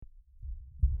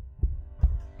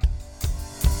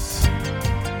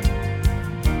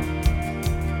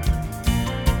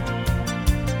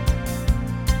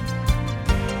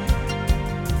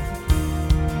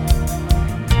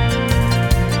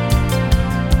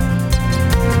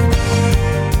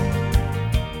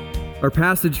Our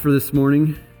passage for this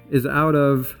morning is out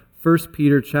of 1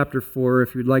 Peter chapter 4,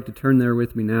 if you'd like to turn there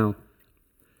with me now.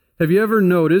 Have you ever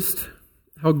noticed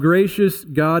how gracious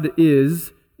God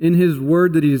is in His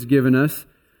Word that He has given us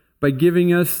by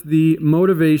giving us the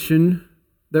motivation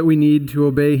that we need to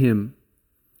obey Him?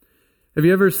 Have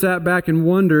you ever sat back and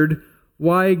wondered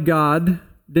why God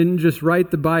didn't just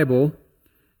write the Bible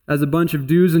as a bunch of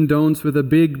do's and don'ts with a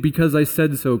big "because I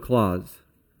said so" clause?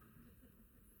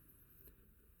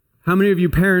 How many of you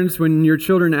parents, when your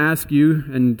children ask you,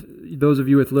 and those of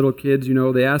you with little kids, you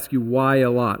know, they ask you why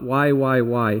a lot.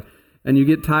 Why? And you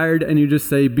get tired and you just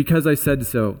say, "because I said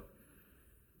so."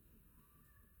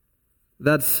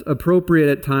 That's appropriate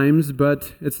at times,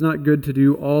 but it's not good to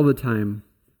do all the time.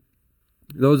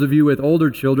 Those of you with older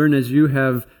children, as you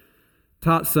have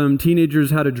taught some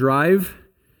teenagers how to drive,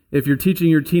 if you're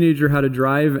teaching your teenager how to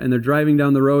drive and they're driving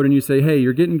down the road and you say, "Hey,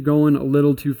 you're getting going a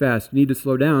little too fast. You need to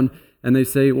slow down." And they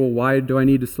say, "Well, why do I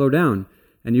need to slow down?"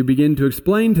 And you begin to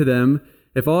explain to them,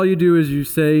 if all you do is you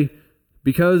say,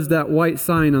 "because that white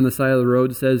sign on the side of the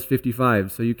road says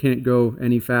 55, so you can't go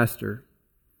any faster."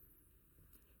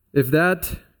 If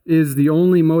that is the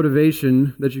only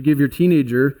motivation that you give your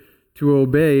teenager to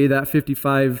obey that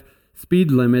 55 speed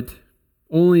limit,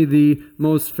 only the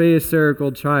most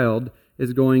pharisaical child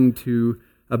is going to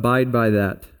abide by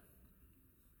that.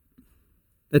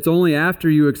 It's only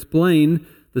after you explain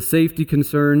the safety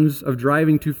concerns of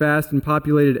driving too fast in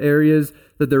populated areas,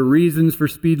 that there are reasons for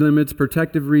speed limits,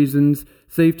 protective reasons,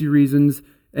 safety reasons,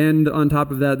 and on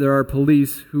top of that, there are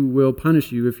police who will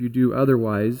punish you if you do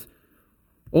otherwise.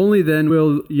 Only then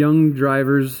will young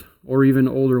drivers, or even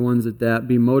older ones at that,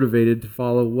 be motivated to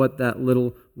follow what that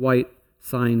little white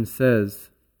sign says.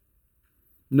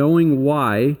 Knowing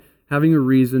why, having a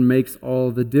reason, makes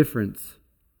all the difference.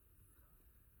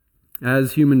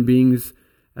 As human beings,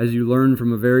 as you learn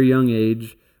from a very young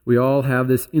age, we all have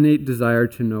this innate desire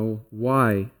to know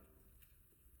why.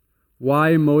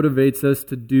 Why motivates us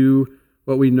to do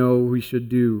what we know we should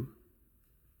do.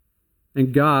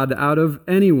 And God, out of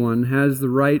anyone, has the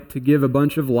right to give a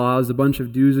bunch of laws, a bunch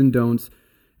of do's and don'ts,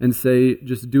 and say,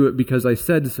 "just do it because I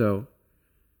said so,"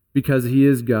 because He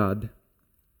is God.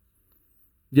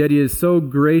 Yet He is so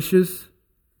gracious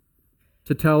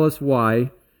to tell us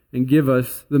why and give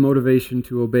us the motivation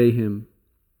to obey Him.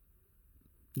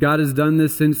 God has done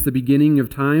this since the beginning of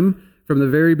time. From the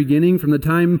very beginning, from the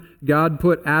time God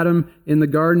put Adam in the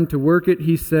garden to work it,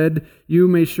 He said, "You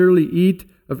may surely eat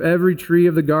of every tree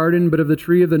of the garden, but of the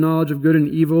tree of the knowledge of good and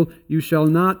evil you shall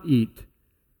not eat.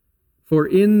 For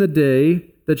in the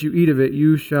day that you eat of it,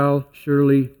 you shall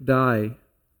surely die."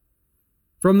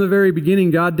 From the very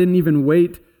beginning, God didn't even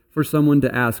wait for someone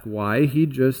to ask why. He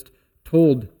just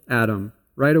told Adam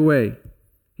right away.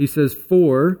 He says,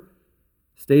 "For,"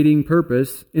 stating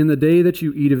purpose, "in the day that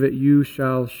you eat of it, you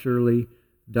shall surely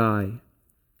die."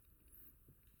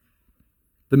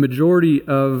 The majority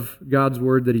of God's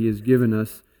Word that He has given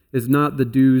us is not the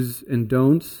do's and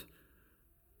don'ts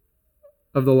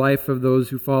of the life of those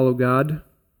who follow God,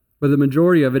 but the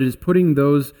majority of it is putting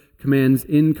those commands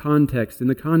in context, in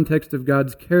the context of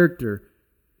God's character,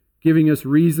 giving us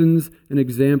reasons and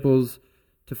examples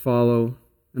to follow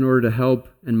in order to help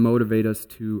and motivate us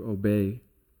to obey.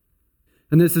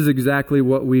 And this is exactly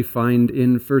what we find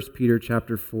in 1 Peter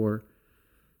chapter 4.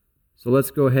 So let's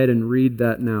go ahead and read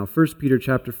that now. 1 Peter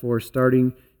chapter 4,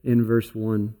 starting in verse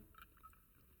 1.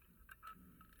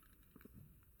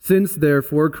 "Since,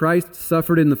 therefore, Christ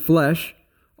suffered in the flesh,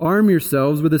 arm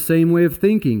yourselves with the same way of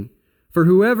thinking. For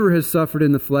whoever has suffered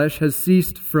in the flesh has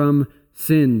ceased from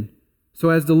sin, so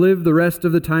as to live the rest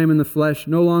of the time in the flesh,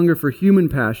 no longer for human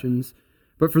passions,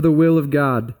 but for the will of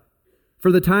God.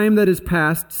 For the time that is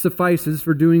past suffices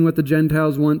for doing what the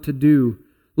Gentiles want to do,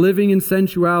 living in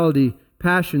sensuality,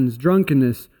 passions,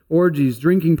 drunkenness, orgies,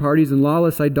 drinking parties, and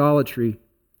lawless idolatry.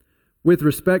 With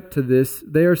respect to this,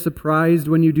 they are surprised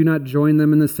when you do not join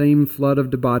them in the same flood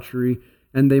of debauchery,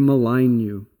 and they malign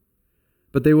you.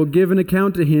 But they will give an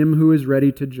account to Him who is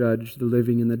ready to judge the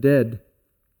living and the dead.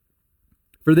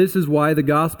 For this is why the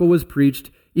gospel was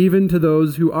preached even to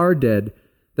those who are dead,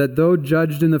 that though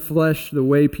judged in the flesh the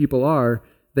way people are,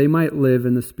 they might live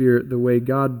in the Spirit the way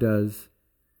God does.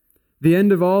 The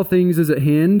end of all things is at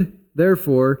hand.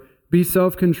 Therefore, be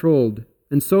self-controlled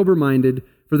and sober-minded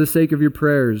for the sake of your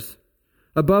prayers.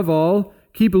 Above all,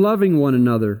 keep loving one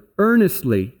another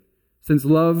earnestly, since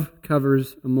love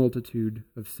covers a multitude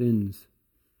of sins.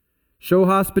 Show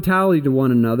hospitality to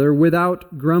one another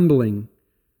without grumbling.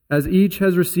 As each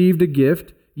has received a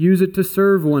gift, use it to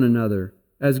serve one another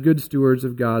as good stewards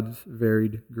of God's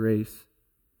varied grace.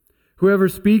 Whoever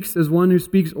speaks as one who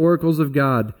speaks oracles of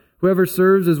God, Whoever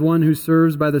serves is one who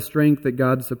serves by the strength that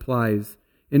God supplies,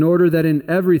 in order that in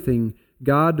everything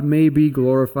God may be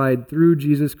glorified through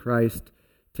Jesus Christ.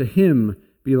 To him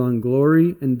belong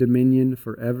glory and dominion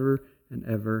forever and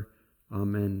ever.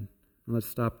 Amen. Let's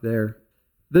stop there.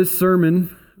 This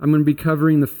sermon, I'm going to be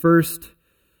covering the first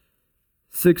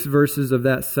 6 verses of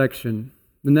that section.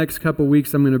 The next couple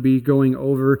weeks I'm going to be going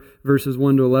over verses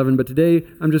 1 to 11, but today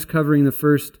I'm just covering the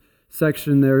first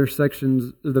section there,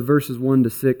 the verses 1 to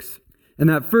 6. And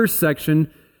that first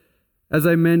section, as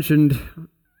I mentioned,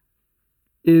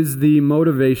 is the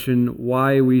motivation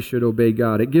why we should obey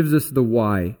God. It gives us the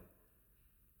why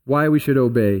we should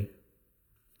obey.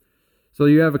 So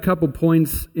you have a couple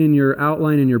points in your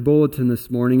outline in your bulletin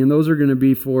this morning, and those are going to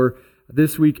be for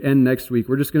this week and next week.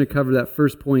 We're just going to cover that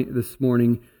first point this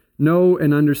morning. Know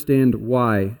and understand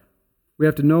why. We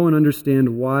have to know and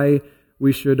understand why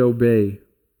we should obey.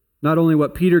 Not only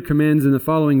what Peter commands in the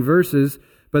following verses,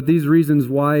 but these reasons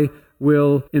why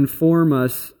will inform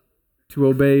us to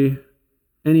obey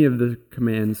any of the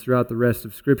commands throughout the rest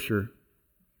of Scripture.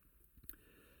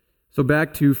 So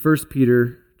back to 1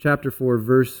 Peter chapter 4,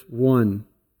 verse 1.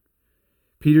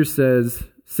 Peter says,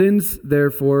 "Since,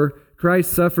 therefore,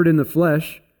 Christ suffered in the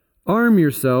flesh, arm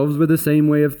yourselves with the same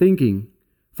way of thinking.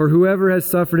 For whoever has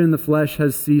suffered in the flesh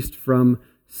has ceased from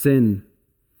sin."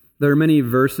 There are many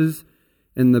verses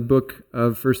in the book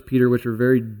of 1 Peter which are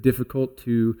very difficult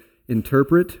to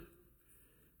interpret,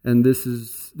 and this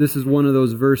is one of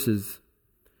those verses.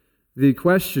 The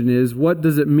question is, what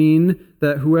does it mean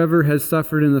that whoever has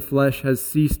suffered in the flesh has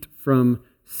ceased from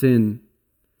sin?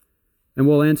 And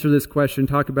we'll answer this question,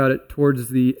 talk about it towards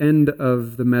the end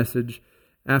of the message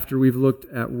after we've looked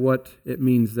at what it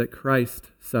means that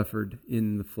Christ suffered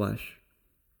in the flesh.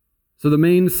 So the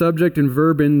main subject and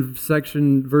verb in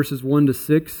section verses 1 to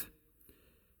 6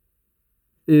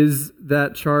 is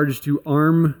that charge to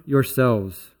arm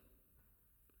yourselves.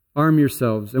 Arm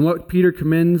yourselves. And what Peter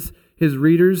commends his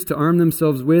readers to arm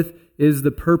themselves with is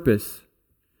the purpose,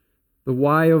 the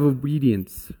why of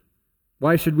obedience.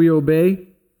 Why should we obey?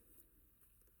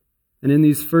 And in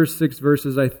these first 6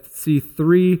 verses, I see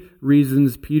 3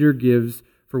 reasons Peter gives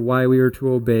for why we are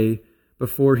to obey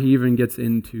before he even gets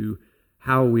into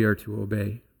how we are to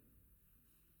obey.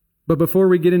 But before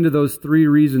we get into those 3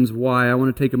 reasons why, I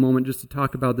want to take a moment just to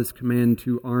talk about this command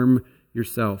to arm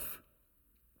yourself.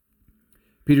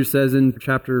 Peter says in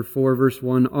chapter 4, verse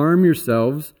 1, "Arm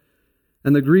yourselves,"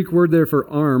 and the Greek word there for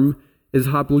arm is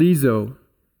hoplizo,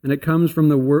 and it comes from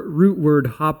the root word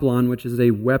hoplon, which is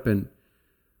a weapon.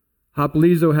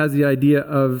 Hoplizo has the idea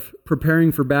of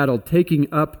preparing for battle,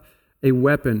 taking up a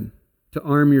weapon to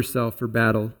arm yourself for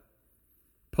battle.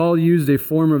 Paul used a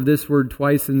form of this word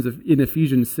twice in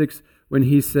Ephesians 6 when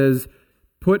he says,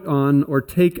 "Put on or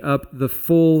take up the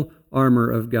full armor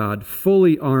of God."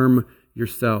 Fully arm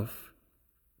yourself.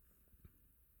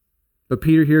 But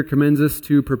Peter here commends us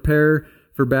to prepare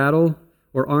for battle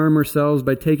or arm ourselves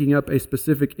by taking up a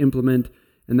specific implement,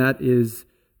 and that is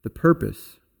the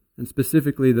purpose, and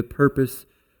specifically the purpose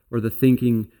or the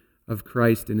thinking of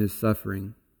Christ in his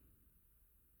suffering.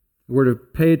 We're to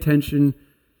pay attention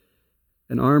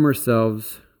and arm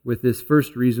ourselves with this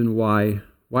first reason why.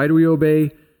 Why do we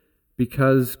obey?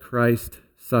 Because Christ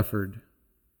suffered.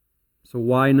 So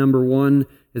why number 1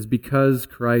 is because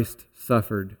Christ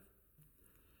suffered.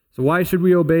 So why should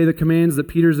we obey the commands that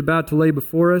Peter's about to lay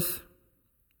before us?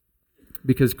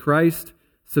 Because Christ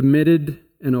submitted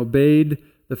and obeyed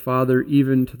the Father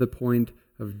even to the point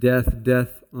of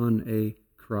death on a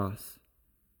cross.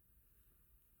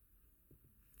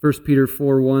 1 Peter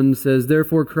 4:1 says,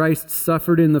 "Therefore Christ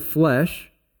suffered in the flesh.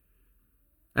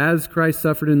 As Christ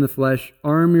suffered in the flesh,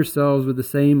 arm yourselves with the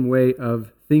same way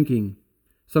of thinking."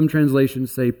 Some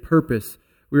translations say purpose.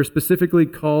 We are specifically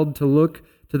called to look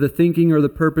to the thinking or the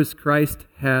purpose Christ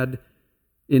had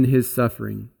in his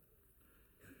suffering.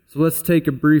 So let's take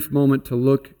a brief moment to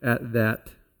look at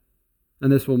that.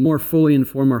 And this will more fully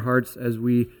inform our hearts as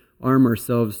we arm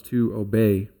ourselves to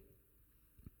obey.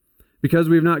 Because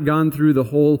we've not gone through the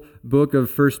whole book of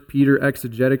 1 Peter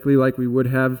exegetically like we would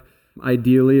have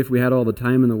ideally if we had all the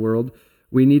time in the world,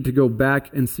 we need to go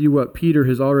back and see what Peter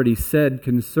has already said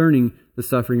concerning the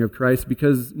suffering of Christ,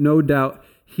 because no doubt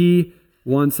he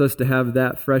wants us to have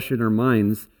that fresh in our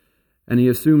minds, and he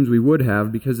assumes we would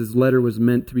have because his letter was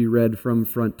meant to be read from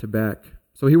front to back.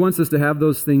 So he wants us to have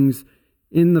those things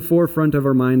in the forefront of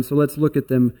our minds, so let's look at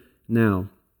them now.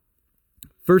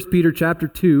 1 Peter chapter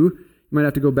 2, you might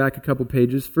have to go back a couple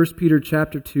pages. 1 Peter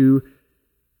chapter 2,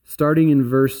 starting in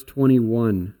verse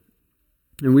 21.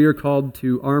 And we are called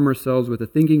to arm ourselves with the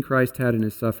thinking Christ had in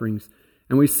his sufferings.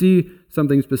 And we see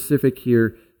something specific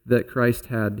here that Christ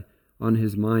had on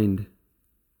his mind,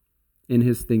 in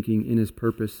his thinking, in his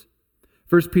purpose.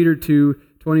 1 Peter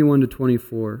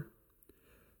 2:21-24.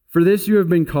 For this you have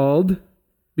been called,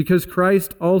 because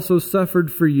Christ also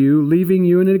suffered for you, leaving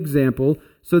you an example,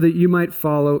 so that you might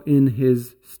follow in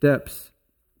his steps.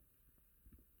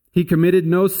 He committed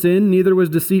no sin, neither was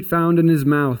deceit found in his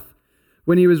mouth.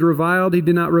 When he was reviled, he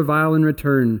did not revile in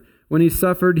return. When he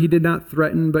suffered, he did not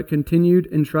threaten, but continued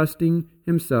entrusting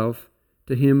himself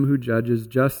to him who judges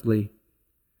justly.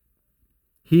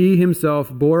 He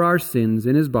himself bore our sins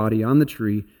in his body on the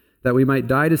tree, that we might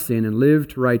die to sin and live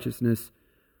to righteousness.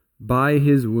 By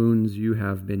his wounds you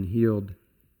have been healed.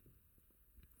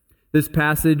 This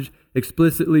passage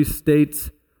explicitly states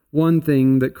one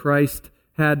thing that Christ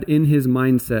had in his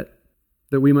mindset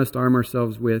that we must arm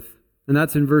ourselves with. And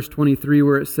that's in verse 23,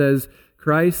 where it says,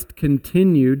 Christ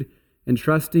continued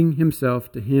entrusting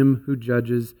himself to him who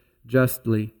judges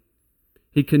justly.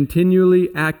 He continually,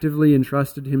 actively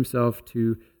entrusted himself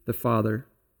to the Father.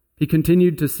 He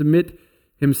continued to submit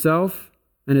himself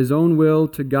and his own will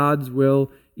to God's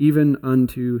will, even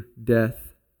unto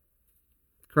death.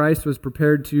 Christ was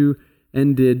prepared to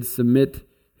and did submit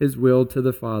his will to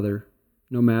the Father,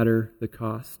 no matter the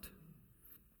cost.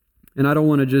 And I don't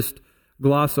want to just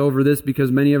gloss over this,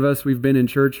 because many of us, we've been in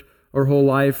church our whole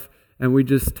life, and we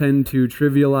just tend to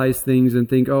trivialize things and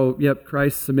think, oh, yep,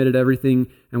 Christ submitted everything,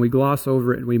 and we gloss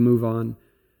over it and we move on.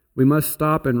 We must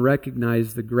stop and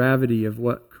recognize the gravity of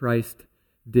what Christ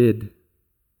did.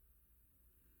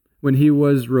 When he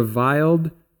was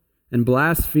reviled and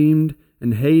blasphemed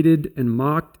and hated and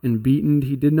mocked and beaten,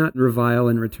 he did not revile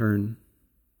in return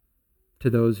to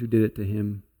those who did it to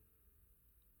him.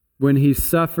 When he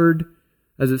suffered,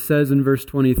 as it says in verse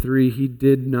 23, he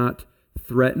did not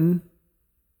threaten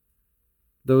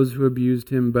those who abused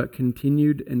him, but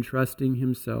continued entrusting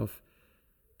himself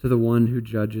to the one who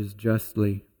judges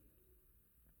justly.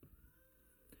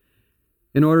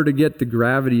 In order to get the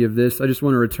gravity of this, I just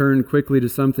want to return quickly to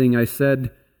something I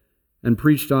said and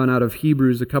preached on out of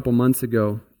Hebrews a couple months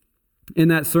ago. In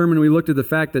that sermon, we looked at the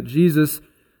fact that Jesus,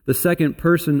 the second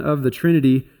person of the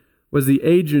Trinity, was the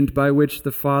agent by which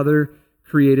the Father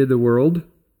created the world.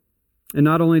 And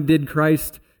not only did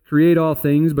Christ create all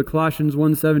things, but Colossians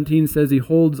 1:17 says he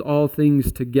holds all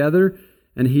things together,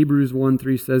 and Hebrews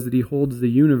 1:3 says that he holds the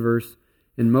universe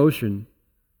in motion.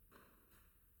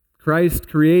 Christ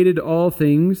created all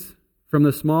things from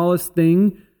the smallest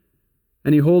thing,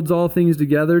 and he holds all things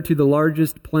together to the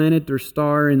largest planet or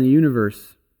star in the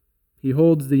universe. He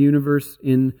holds the universe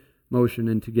in motion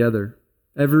and together.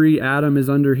 Every atom is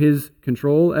under his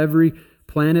control, every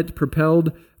planet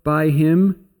propelled by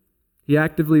him. He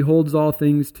actively holds all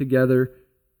things together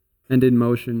and in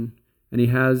motion, and he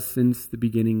has since the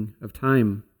beginning of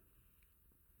time.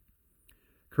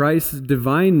 Christ's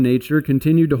divine nature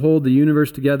continued to hold the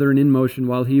universe together and in motion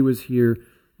while he was here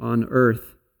on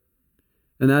earth.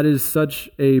 And that is such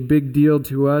a big deal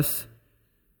to us,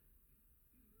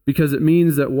 because it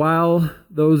means that while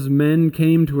those men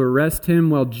came to arrest him,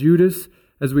 while Judas,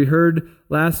 as we heard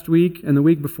last week and the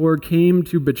week before, came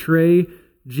to betray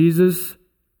Jesus,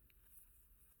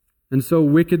 and so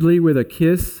wickedly with a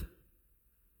kiss,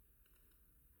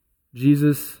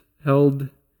 Jesus held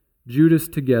Judas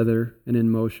together and in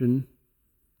motion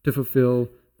to fulfill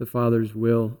the Father's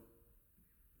will.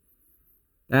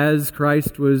 As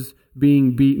Christ was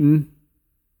being beaten,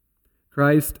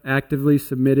 Christ actively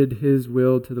submitted his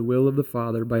will to the will of the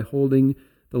Father by holding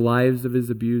the lives of his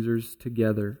abusers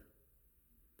together.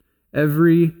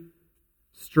 Every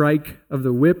strike of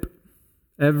the whip,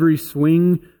 every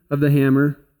swing of the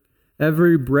hammer,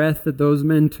 every breath that those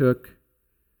men took,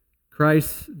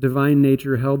 Christ's divine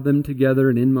nature held them together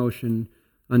and in motion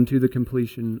unto the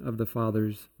completion of the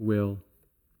Father's will.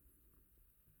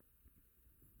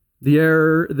 The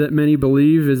error that many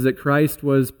believe is that Christ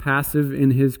was passive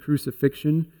in his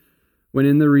crucifixion, when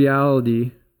in the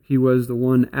reality he was the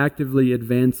one actively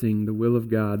advancing the will of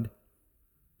God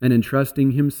and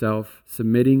entrusting himself,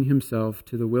 submitting himself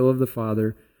to the will of the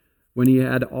Father, when he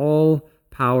had all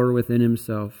power within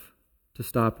himself to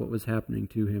stop what was happening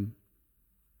to him.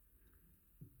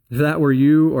 If that were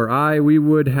you or I, we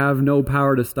would have no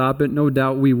power to stop it. No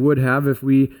doubt we would have if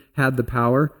we had the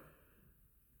power.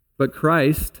 But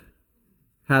Christ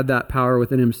had that power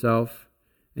within himself,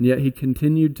 and yet he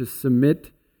continued to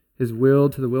submit his will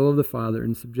to the will of the Father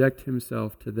and subject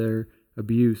himself to their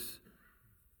abuse.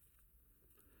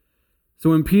 So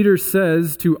when Peter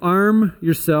says to arm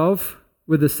yourself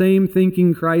with the same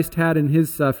thinking Christ had in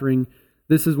his suffering,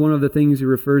 this is one of the things he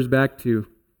refers back to.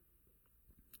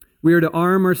 We are to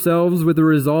arm ourselves with the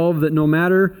resolve that no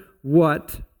matter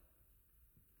what,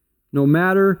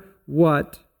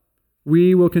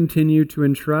 we will continue to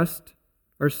entrust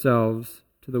ourselves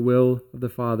to the will of the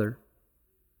Father.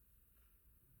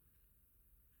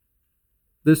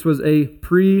 This was a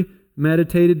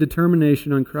premeditated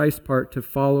determination on Christ's part to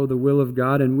follow the will of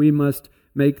God, and we must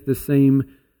make the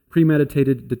same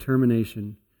premeditated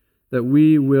determination that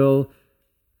we will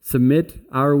submit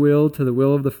our will to the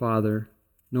will of the Father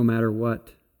no matter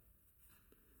what.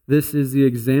 This is the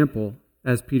example,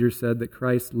 as Peter said, that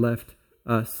Christ left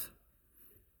us.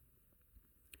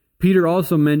 Peter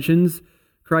also mentions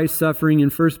Christ's suffering in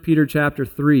 1 Peter chapter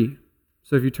 3.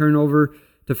 So if you turn over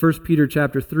to 1 Peter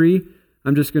chapter 3,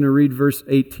 I'm just going to read verse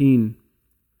 18.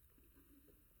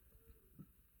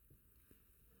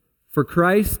 For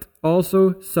Christ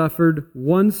also suffered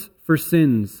once for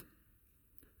sins,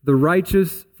 the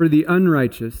righteous for the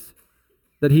unrighteous,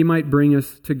 that he might bring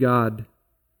us to God,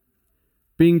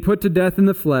 being put to death in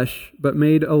the flesh, but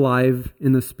made alive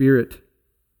in the Spirit.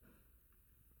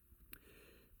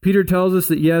 Peter tells us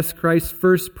that yes, Christ's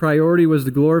first priority was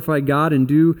to glorify God and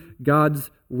do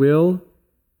God's will.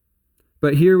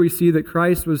 But here we see that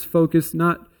Christ was focused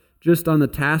not just on the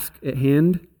task at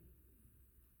hand,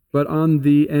 but on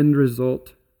the end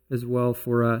result as well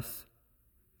for us.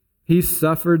 He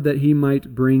suffered that he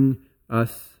might bring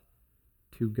us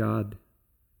to God.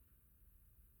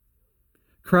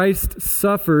 Christ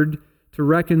suffered to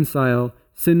reconcile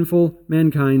sinful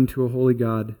mankind to a holy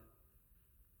God.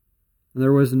 And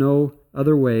there was no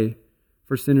other way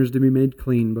for sinners to be made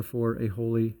clean before a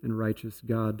holy and righteous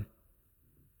God.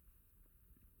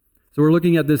 So we're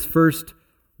looking at this first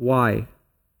why.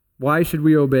 Why should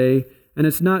we obey? And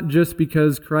it's not just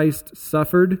because Christ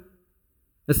suffered.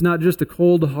 It's not just a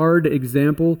cold, hard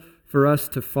example for us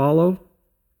to follow,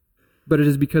 but it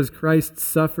is because Christ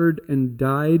suffered and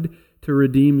died to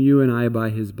redeem you and I by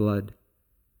his blood.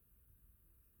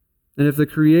 And if the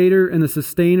Creator and the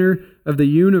Sustainer of the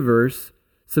universe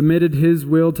submitted his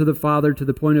will to the Father to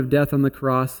the point of death on the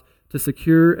cross to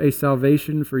secure a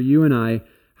salvation for you and I,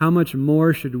 how much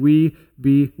more should we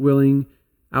be willing,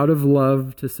 out of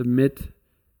love, to submit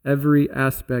every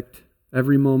aspect,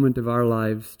 every moment of our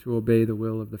lives to obey the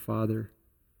will of the Father?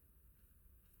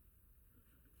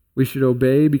 We should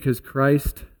obey because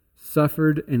Christ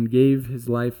suffered and gave his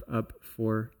life up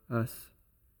for us.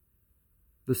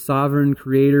 The sovereign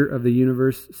Creator of the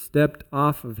universe stepped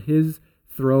off of his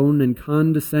throne and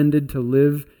condescended to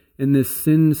live in this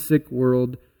sin-sick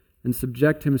world and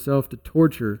subject himself to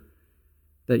torture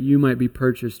that you might be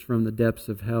purchased from the depths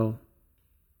of hell.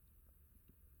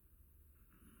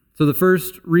 So the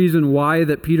first reason why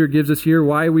that Peter gives us here,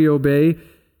 why we obey,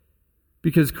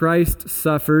 because Christ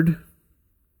suffered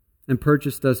and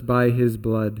purchased us by his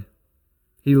blood.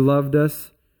 He loved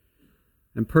us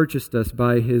and purchased us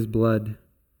by his blood.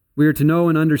 We are to know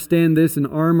and understand this and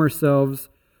arm ourselves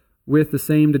with the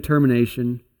same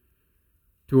determination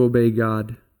to obey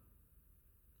God.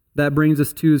 That brings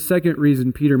us to the second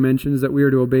reason Peter mentions that we are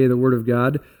to obey the Word of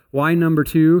God. Why, number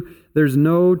 2, there's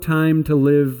no time to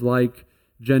live like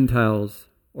Gentiles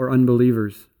or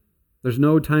unbelievers. There's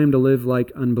no time to live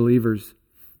like unbelievers.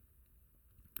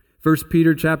 1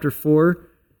 Peter chapter 4,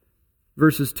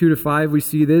 verses 2 to 5, we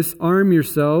see this. Arm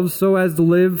yourselves so as to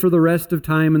live for the rest of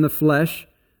time in the flesh,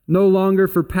 no longer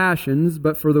for passions,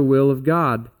 but for the will of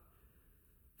God.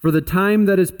 For the time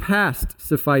that is past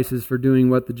suffices for doing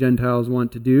what the Gentiles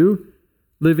want to do,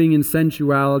 living in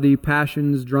sensuality,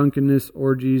 passions, drunkenness,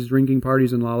 orgies, drinking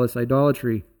parties, and lawless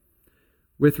idolatry.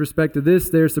 With respect to this,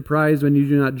 they are surprised when you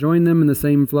do not join them in the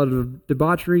same flood of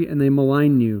debauchery, and they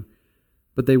malign you.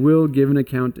 But they will give an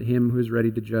account to him who is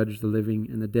ready to judge the living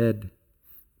and the dead.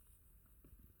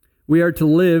 We are to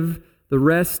live the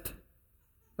rest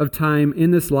of time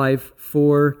in this life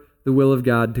for the will of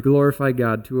God, to glorify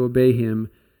God, to obey him,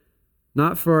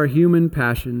 not for our human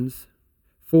passions,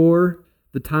 for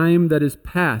the time that is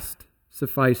past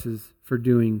suffices for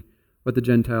doing what the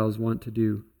Gentiles want to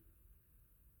do.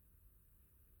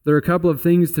 There are a couple of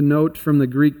things to note from the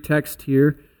Greek text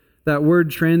here. That word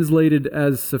translated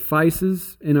as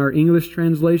suffices in our English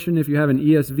translation, if you have an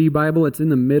ESV Bible, it's in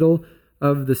the middle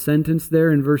of the sentence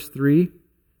there in verse 3.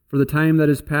 For the time that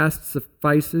is past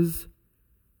suffices.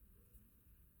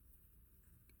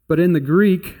 But in the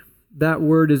Greek, that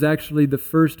word is actually the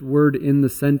first word in the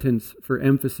sentence for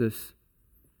emphasis.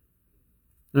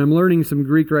 And I'm learning some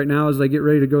Greek right now as I get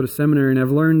ready to go to seminary, and I've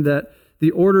learned that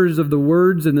the orders of the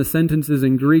words and the sentences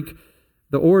in Greek,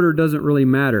 the order doesn't really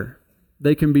matter.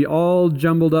 They can be all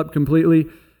jumbled up completely,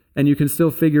 and you can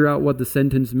still figure out what the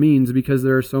sentence means because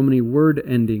there are so many word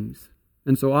endings.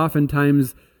 And so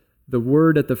oftentimes, the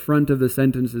word at the front of the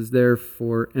sentence is there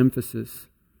for emphasis.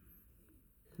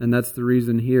 And that's the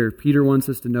reason here. Peter wants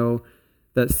us to know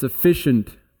that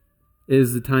sufficient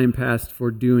is the time past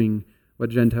for doing what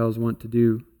Gentiles want to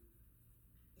do.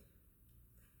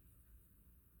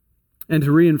 And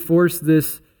to reinforce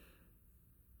this,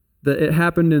 that it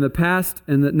happened in the past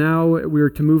and that now we're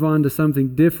to move on to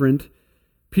something different,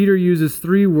 Peter uses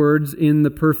 3 words in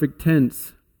the perfect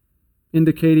tense,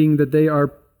 indicating that they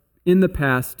are in the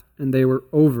past and they were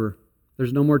over.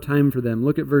 There's no more time for them.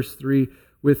 Look at verse 3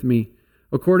 with me.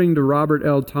 According to Robert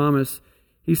L. Thomas,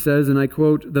 he says, and I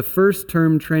quote, "The first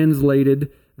term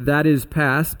translated, that is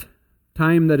past,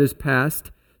 time that is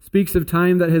past, speaks of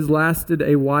time that has lasted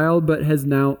a while but has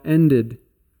now ended.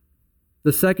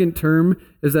 The second term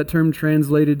is that term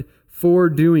translated for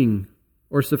doing,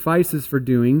 or suffices for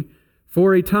doing,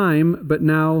 for a time but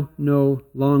now no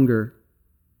longer.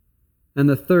 And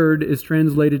the third is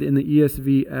translated in the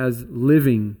ESV as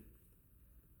living.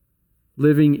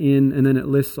 Living in, and then it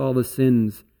lists all the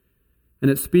sins. And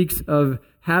it speaks of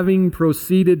having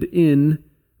proceeded in,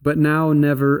 but now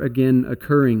never again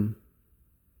occurring.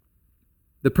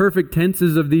 The perfect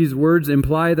tenses of these words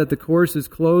imply that the course is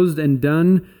closed and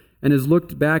done and is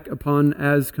looked back upon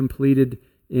as completed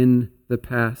in the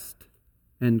past."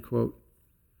 End quote.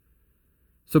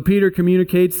 So Peter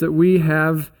communicates that we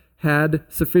have had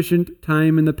sufficient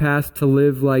time in the past to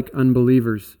live like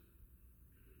unbelievers.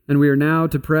 And we are now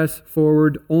to press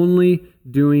forward only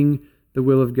doing the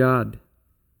will of God.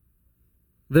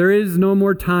 There is no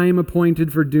more time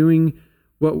appointed for doing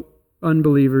what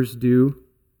unbelievers do,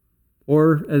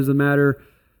 or as a matter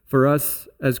for us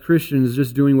as Christians,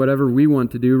 just doing whatever we want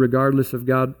to do, regardless of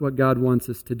what God wants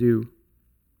us to do.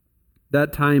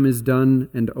 That time is done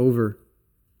and over.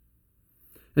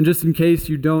 And just in case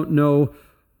you don't know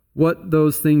what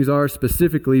those things are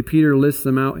specifically, Peter lists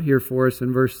them out here for us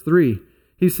in verse 3.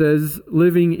 He says,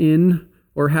 living in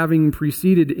or having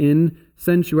preceded in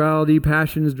sensuality,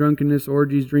 passions, drunkenness,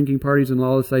 orgies, drinking parties, and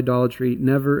lawless idolatry,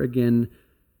 never again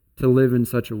to live in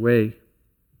such a way,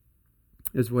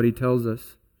 is what he tells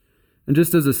us. And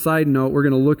just as a side note, we're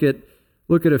going to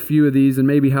look at a few of these and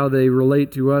maybe how they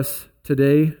relate to us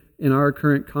today in our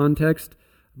current context.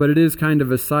 But it is kind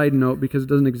of a side note because it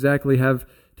doesn't exactly have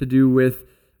to do with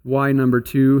why number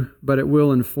 2, but it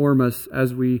will inform us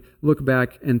as we look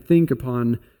back and think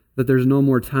upon that there's no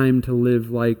more time to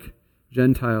live like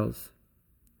Gentiles.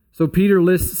 So Peter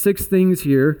lists 6 things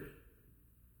here,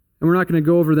 and we're not going to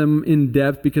go over them in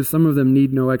depth because some of them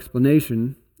need no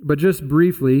explanation. But just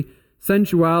briefly,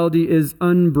 sensuality is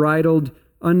unbridled,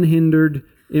 unhindered,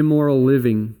 immoral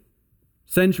living.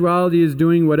 Sensuality is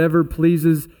doing whatever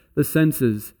pleases the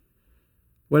senses,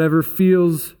 whatever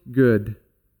feels good,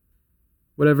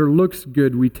 whatever looks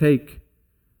good we take.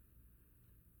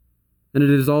 And it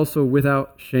is also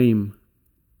without shame.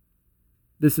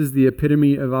 This is the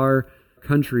epitome of our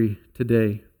country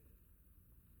today.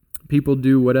 People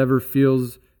do whatever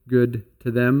feels good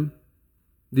to them.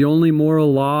 The only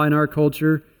moral law in our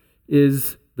culture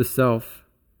is the self.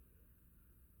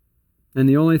 And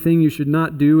the only thing you should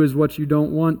not do is what you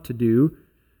don't want to do,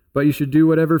 but you should do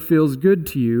whatever feels good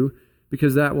to you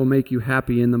because that will make you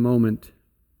happy in the moment.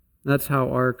 That's how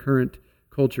our current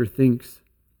culture thinks.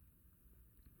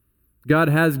 God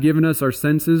has given us our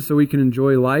senses so we can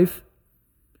enjoy life.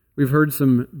 We've heard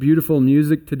some beautiful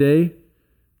music today,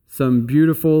 some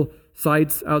beautiful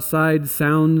sights outside,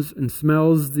 sounds and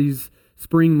smells these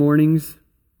spring mornings.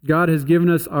 God has given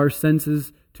us our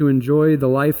senses to enjoy the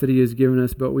life that He has given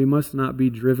us, but we must not be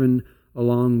driven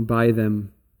along by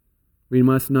them. We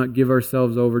must not give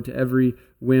ourselves over to every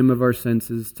whim of our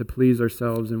senses to please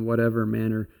ourselves in whatever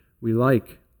manner we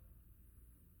like.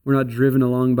 We're not driven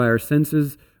along by our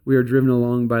senses. We are driven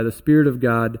along by the Spirit of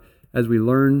God as we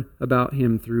learn about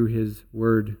Him through His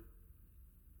Word.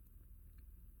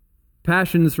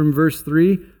 Passions from verse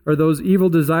 3 are those evil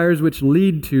desires which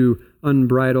lead to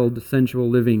unbridled sensual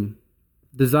living.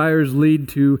 Desires lead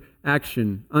to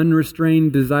action.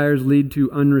 Unrestrained desires lead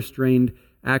to unrestrained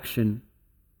action.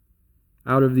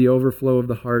 Out of the overflow of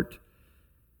the heart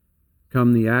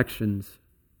come the actions.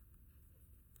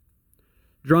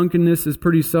 Drunkenness is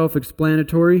pretty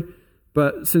self-explanatory,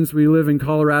 but since we live in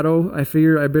Colorado, I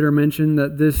figure I better mention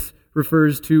that this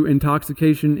refers to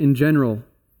intoxication in general.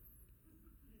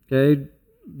 Okay,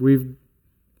 we've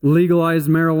legalized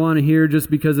marijuana here. Just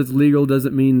because it's legal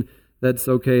doesn't mean that's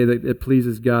okay, that it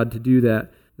pleases God to do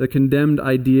that. The condemned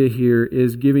idea here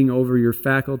is giving over your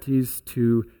faculties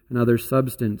to another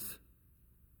substance,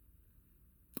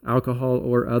 alcohol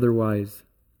or otherwise.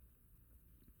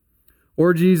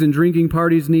 Orgies and drinking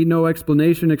parties need no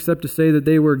explanation except to say that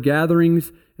they were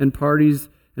gatherings and parties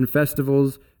and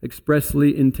festivals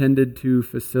expressly intended to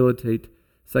facilitate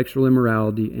sexual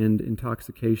immorality and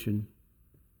intoxication.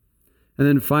 And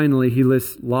then finally, he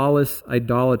lists lawless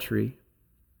idolatry.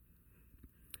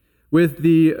 With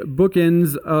the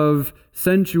bookends of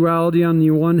sensuality on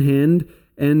the one hand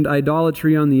and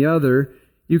idolatry on the other,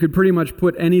 you could pretty much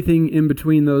put anything in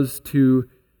between those two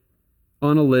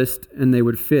on a list and they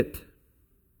would fit.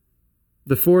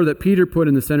 The four that Peter put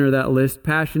in the center of that list,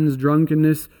 passions,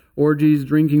 drunkenness, orgies,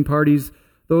 drinking parties,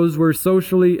 those were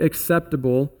socially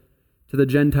acceptable to the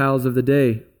Gentiles of the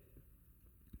day.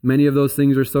 Many of those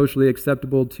things are socially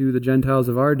acceptable to the Gentiles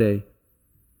of our day.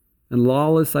 And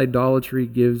lawless idolatry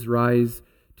gives rise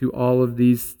to all of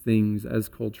these things as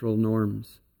cultural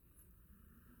norms.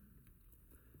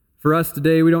 For us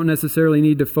today, we don't necessarily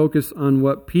need to focus on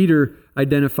what Peter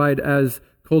identified as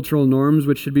cultural norms,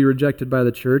 which should be rejected by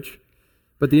the church.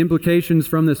 But the implications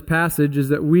from this passage is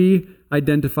that we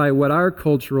identify what our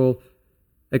cultural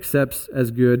accepts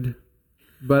as good,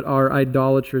 but are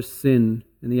idolatrous sin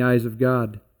in the eyes of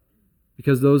God,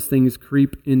 because those things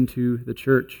creep into the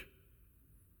church.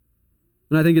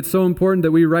 And I think it's so important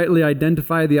that we rightly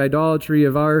identify the idolatry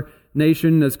of our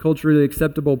nation as culturally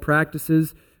acceptable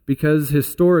practices, because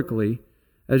historically,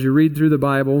 as you read through the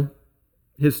Bible,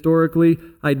 historically,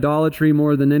 idolatry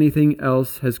more than anything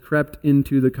else has crept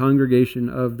into the congregation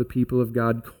of the people of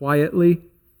God quietly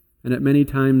and at many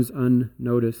times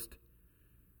unnoticed,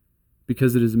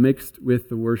 because it is mixed with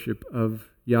the worship of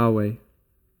Yahweh.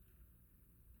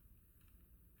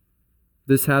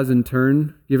 This has in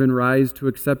turn given rise to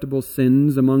acceptable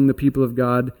sins among the people of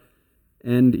God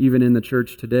and even in the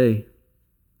church today.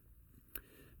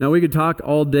 Now, we could talk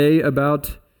all day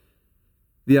about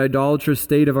the idolatrous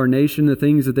state of our nation, the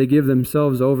things that they give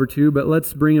themselves over to, but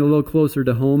let's bring it a little closer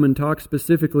to home and talk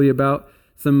specifically about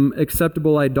some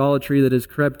acceptable idolatry that has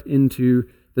crept into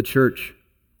the church.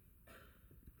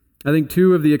 I think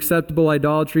two of the acceptable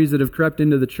idolatries that have crept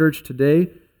into the church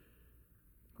today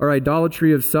are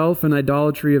idolatry of self and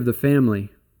idolatry of the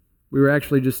family.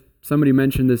 Somebody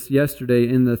mentioned this yesterday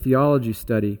in the theology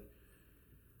study.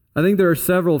 I think there are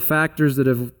several factors that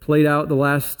have played out the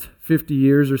last 50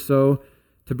 years or so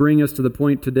to bring us to the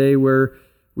point today where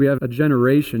we have a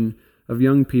generation of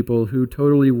young people who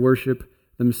totally worship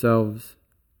themselves.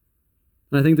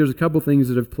 And I think there's a couple things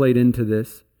that have played into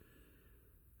this.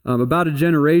 About a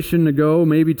generation ago,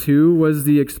 maybe two, was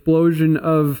the explosion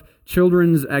of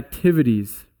children's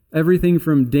activities. Everything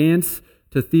from dance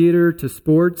to theater to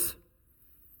sports.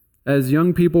 As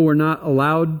young people were not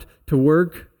allowed to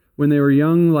work when they were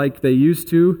young like they used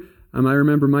to. I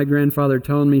remember my grandfather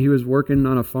telling me he was working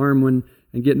on a farm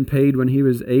and getting paid when he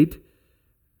was 8.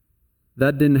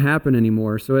 That didn't happen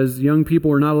anymore. So as young people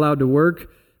were not allowed to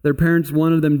work, their parents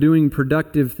wanted them doing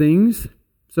productive things,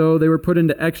 so they were put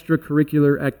into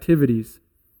extracurricular activities.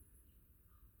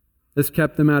 This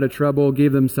kept them out of trouble,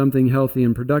 gave them something healthy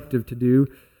and productive to do,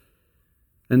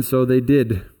 and so they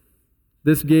did.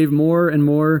 This gave more and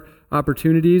more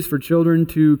opportunities for children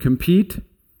to compete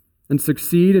and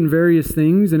succeed in various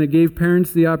things, and it gave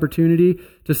parents the opportunity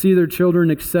to see their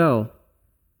children excel,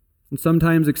 and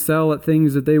sometimes excel at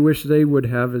things that they wish they would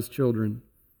have as children.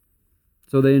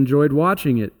 So they enjoyed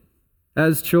watching it.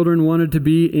 As children wanted to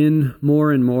be in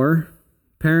more and more,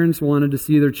 parents wanted to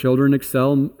see their children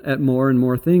excel at more and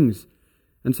more things,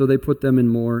 and so they put them in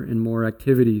more and more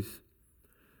activities.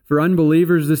 For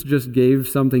unbelievers, this just gave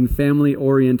something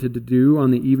family-oriented to do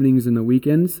on the evenings and the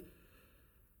weekends.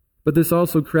 But this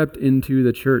also crept into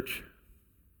the church.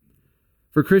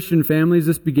 For Christian families,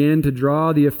 this began to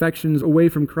draw the affections away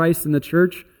from Christ and the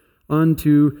church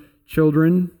onto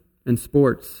children and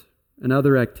sports and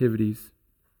other activities.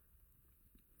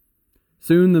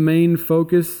 Soon the main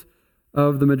focus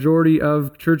of the majority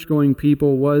of church-going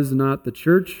people was not the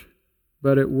church,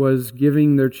 but it was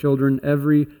giving their children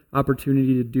every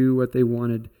opportunity to do what they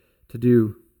wanted to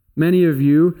do. Many of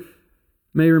you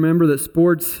may remember that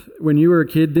sports, when you were a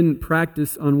kid, didn't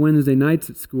practice on Wednesday nights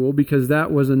at school because that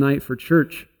was a night for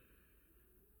church.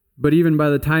 But even by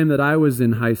the time that I was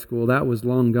in high school, that was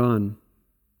long gone.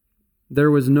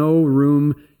 There was no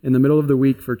room in the middle of the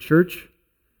week for church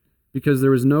because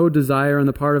there was no desire on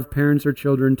the part of parents or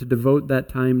children to devote that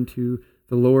time to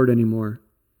the Lord anymore.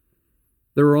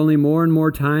 There were only more and more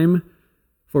time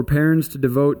for parents to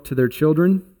devote to their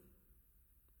children.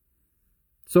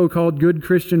 So-called good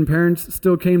Christian parents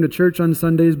still came to church on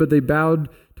Sundays, but they bowed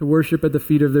to worship at the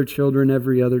feet of their children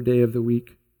every other day of the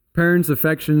week. Parents'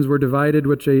 affections were divided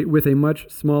with a much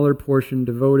smaller portion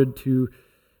devoted to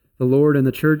the Lord and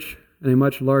the church, and a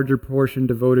much larger portion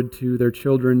devoted to their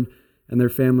children and their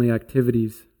family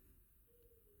activities.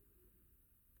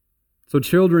 So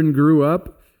children grew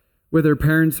up with their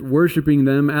parents worshiping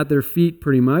them at their feet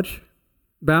pretty much,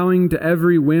 bowing to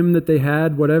every whim that they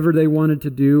had, whatever they wanted to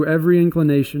do, every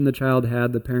inclination the child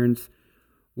had, the parents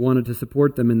wanted to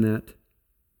support them in that.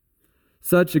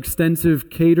 Such extensive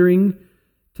catering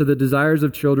to the desires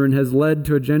of children has led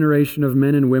to a generation of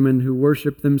men and women who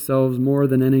worship themselves more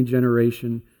than any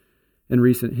generation in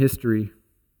recent history,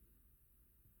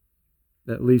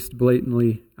 at least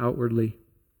blatantly, outwardly.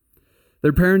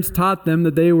 Their parents taught them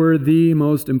that they were the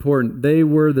most important. They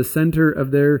were the center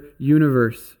of their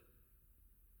universe.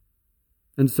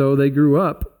 And so they grew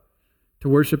up to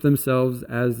worship themselves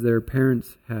as their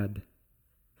parents had.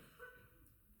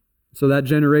 So that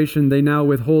generation, they now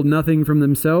withhold nothing from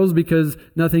themselves because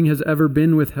nothing has ever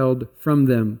been withheld from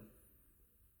them.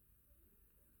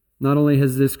 Not only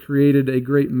has this created a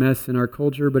great mess in our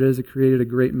culture, but it has created a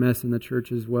great mess in the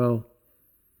church as well.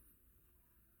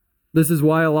 This is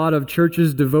why a lot of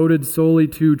churches devoted solely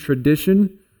to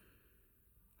tradition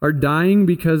are dying,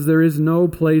 because there is no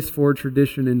place for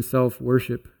tradition in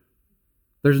self-worship.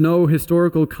 There's no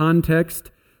historical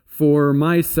context for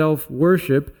my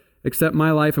self-worship except my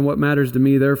life and what matters to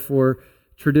me. Therefore,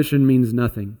 tradition means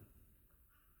nothing.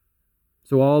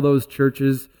 So all those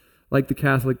churches, like the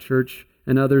Catholic Church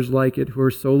and others like it, who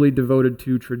are solely devoted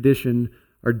to tradition,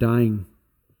 are dying.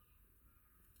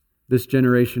 This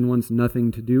generation wants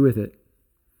nothing to do with it.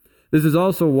 This is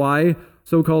also why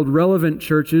so-called relevant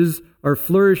churches are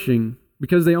flourishing,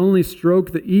 because they only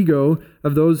stroke the ego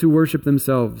of those who worship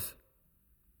themselves.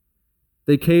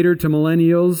 They cater to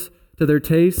millennials, to their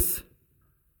tastes.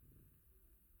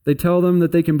 They tell them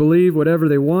that they can believe whatever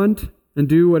they want and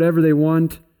do whatever they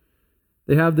want.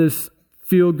 They have this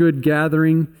feel-good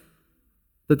gathering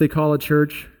that they call a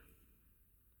church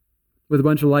with a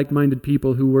bunch of like-minded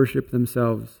people who worship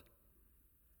themselves.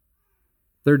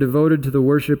 They're devoted to the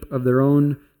worship of their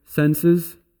own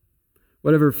senses.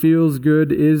 Whatever feels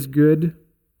good is good,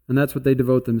 and that's what they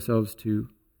devote themselves to.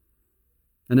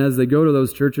 And as they go to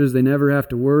those churches, they never have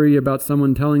to worry about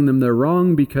someone telling them they're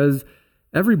wrong, because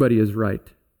everybody is right.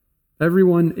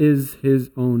 Everyone is his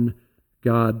own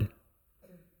God.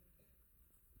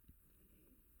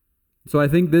 So I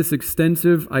think this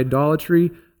extensive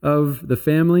idolatry of the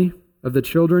family, of the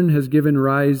children, has given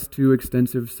rise to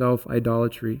extensive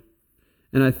self-idolatry.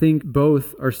 And I think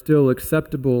both are still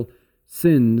acceptable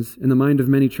sins in the mind of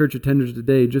many church attenders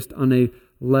today, just on a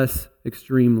less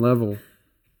extreme level.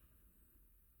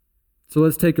 So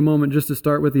let's take a moment just to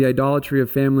start with the idolatry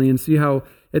of family and see how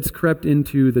it's crept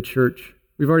into the church.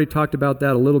 We've already talked about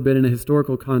that a little bit in a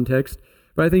historical context,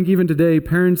 but I think even today,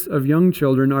 parents of young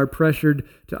children are pressured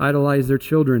to idolize their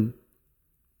children.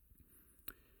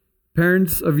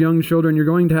 Parents of young children, you're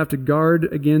going to have to guard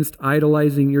against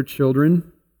idolizing your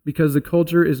children, because the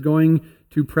culture is going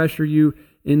to pressure you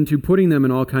into putting them in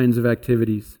all kinds of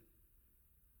activities.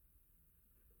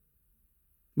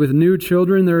 With new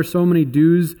children, there are so many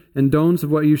do's and don'ts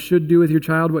of what you should do with your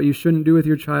child, what you shouldn't do with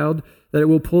your child, that it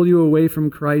will pull you away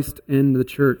from Christ and the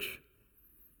church.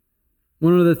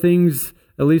 One of the things,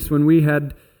 at least when we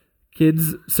had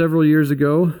kids several years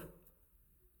ago,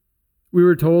 we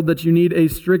were told that you need a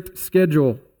strict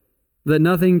schedule, that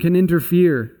nothing can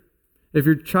interfere. If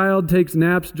your child takes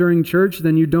naps during church,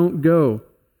 then you don't go.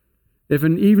 If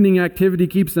an evening activity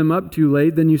keeps them up too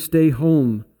late, then you stay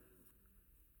home.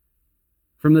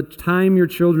 From the time your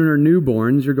children are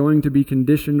newborns, you're going to be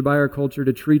conditioned by our culture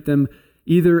to treat them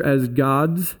either as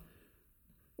gods,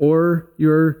 or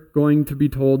you're going to be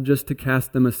told just to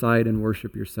cast them aside and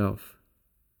worship yourself.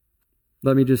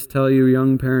 Let me just tell you,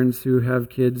 young parents who have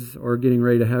kids or getting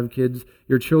ready to have kids,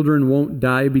 your children won't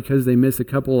die because they miss a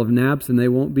couple of naps, and they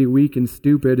won't be weak and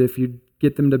stupid if you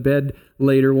get them to bed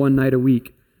later one night a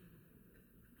week.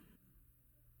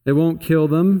 It won't kill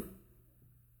them,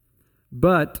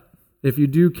 but if you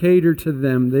do cater to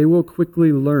them, they will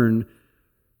quickly learn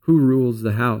who rules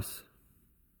the house.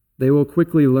 They will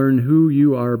quickly learn who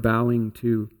you are bowing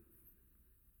to.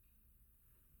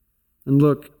 And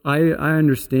look, I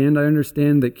understand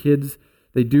that kids,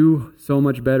 they do so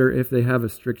much better if they have a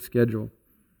strict schedule.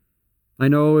 I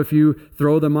know if you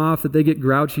throw them off that they get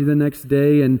grouchy the next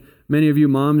day, and many of you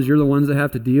moms, you're the ones that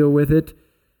have to deal with it.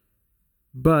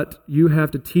 But you have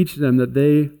to teach them that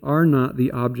they are not the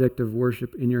object of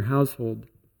worship in your household.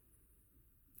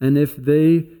 And if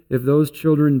those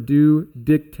children do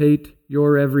dictate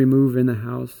your every move in the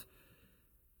house,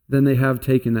 then they have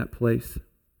taken that place.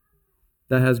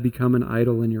 That has become an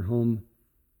idol in your home.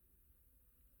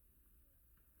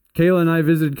 Kayla and I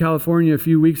visited California a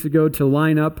few weeks ago to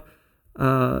line up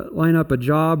a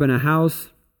job and a house,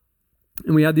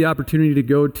 and we had the opportunity to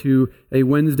go to a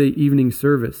Wednesday evening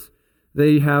service.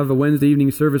 They have a Wednesday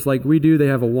evening service like we do. They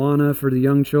have Awana for the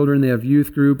young children. They have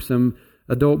youth group, some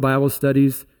adult Bible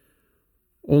studies.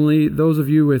 Only those of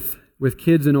you with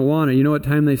kids in Awana, you know what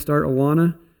time they start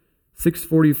Awana?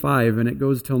 6:45, and it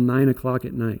goes till 9 o'clock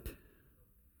at night.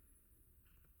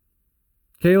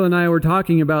 Kayla and I were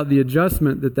talking about the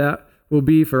adjustment that will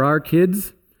be for our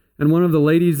kids, and one of the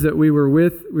ladies that we were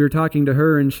with, we were talking to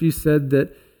her, and she said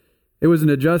that it was an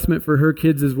adjustment for her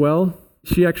kids as well.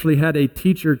 She actually had a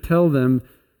teacher tell them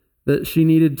that she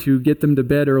needed to get them to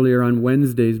bed earlier on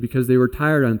Wednesdays because they were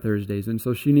tired on Thursdays, and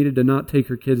so she needed to not take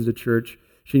her kids to church.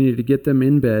 She needed to get them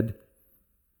in bed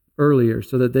earlier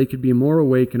so that they could be more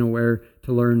awake and aware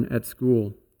to learn at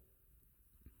school.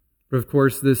 But of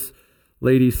course, this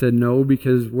lady said no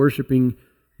because worshiping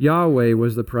Yahweh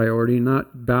was the priority,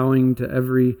 not bowing to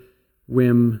every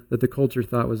whim that the culture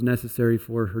thought was necessary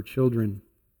for her children.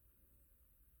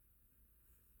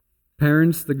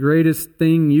 Parents, the greatest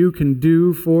thing you can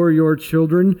do for your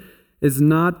children is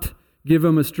not give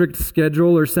them a strict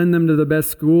schedule or send them to the best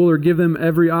school or give them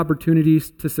every opportunity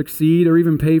to succeed or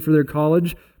even pay for their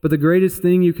college. But the greatest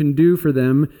thing you can do for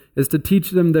them is to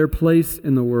teach them their place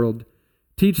in the world.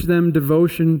 Teach them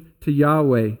devotion to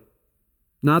Yahweh,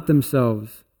 not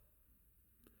themselves.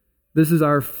 This is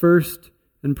our first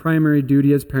and primary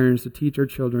duty as parents, to teach our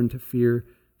children to fear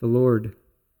the Lord.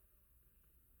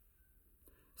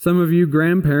 Some of you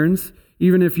grandparents,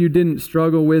 even if you didn't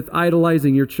struggle with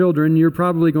idolizing your children, you're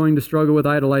probably going to struggle with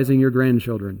idolizing your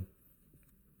grandchildren.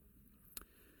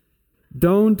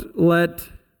 Don't let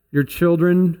your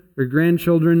children or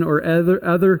grandchildren or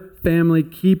other family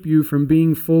keep you from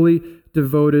being fully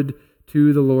devoted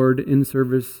to the Lord in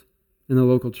service in the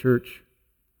local church.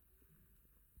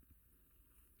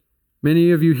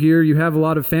 Many of you here, you have a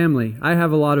lot of family. I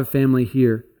have a lot of family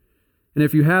here. And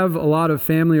if you have a lot of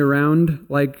family around,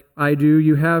 like I do,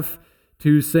 you have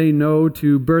to say no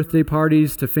to birthday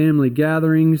parties, to family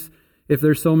gatherings, if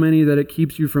there's so many that it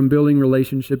keeps you from building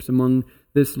relationships among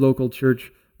this local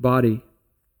church body.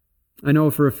 I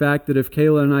know for a fact that if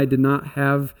Kayla and I did not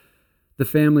have the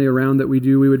family around that we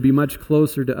do, we would be much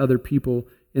closer to other people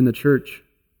in the church.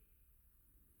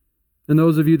 And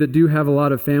those of you that do have a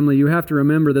lot of family, you have to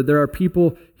remember that there are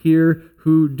people here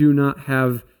who do not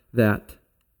have that.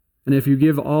 And if you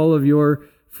give all of your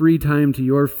free time to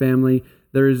your family,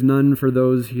 there is none for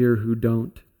those here who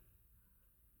don't.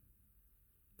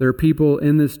 There are people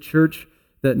in this church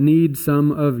that need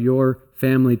some of your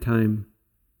family time.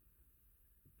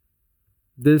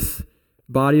 This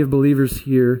body of believers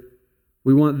here,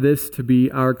 we want this to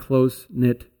be our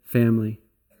close-knit family.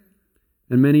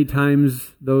 And many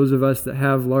times, those of us that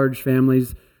have large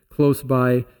families close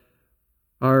by,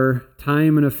 our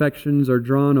time and affections are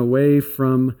drawn away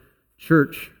from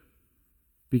church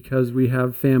because we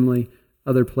have family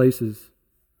other places.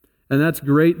 And that's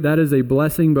great. That is a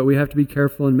blessing, but we have to be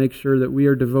careful and make sure that we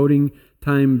are devoting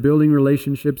time building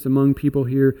relationships among people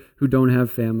here who don't have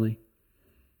family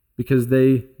because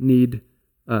they need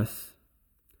us.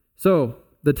 So,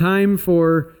 the time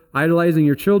for idolizing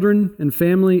your children and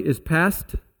family is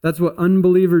past. That's what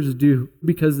unbelievers do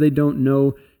because they don't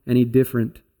know any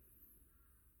different.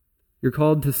 You're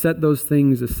called to set those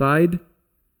things aside.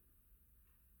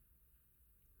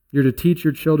 You're to teach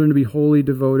your children to be wholly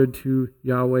devoted to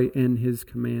Yahweh and His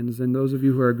commands. And those of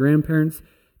you who are grandparents,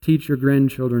 teach your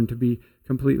grandchildren to be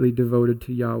completely devoted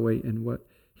to Yahweh and what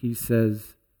He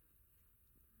says.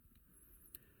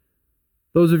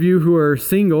 Those of you who are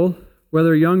single,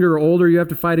 whether younger or older, you have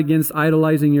to fight against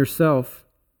idolizing yourself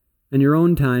and your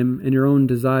own time and your own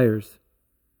desires.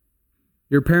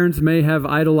 Your parents may have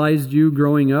idolized you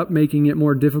growing up, making it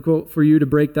more difficult for you to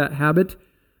break that habit,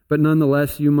 but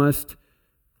nonetheless, you must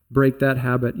break that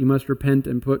habit. You must repent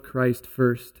and put Christ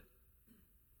first.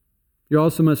 You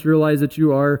also must realize that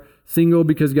you are single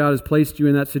because God has placed you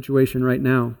in that situation right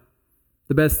now.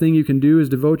 The best thing you can do is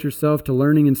devote yourself to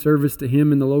learning and service to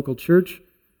Him in the local church.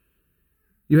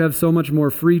 You have so much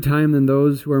more free time than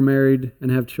those who are married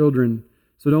and have children.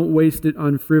 So don't waste it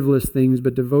on frivolous things,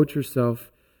 but devote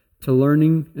yourself to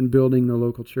learning and building the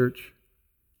local church.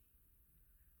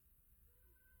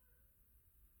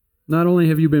 Not only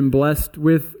have you been blessed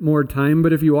with more time,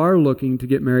 but if you are looking to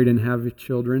get married and have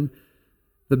children,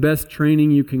 the best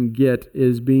training you can get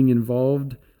is being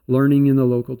involved, learning in the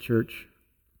local church.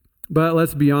 But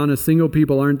let's be honest, single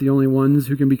people aren't the only ones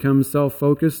who can become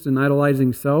self-focused and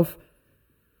idolizing self.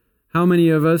 How many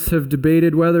of us have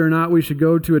debated whether or not we should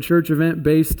go to a church event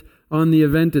based on the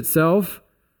event itself,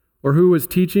 or who was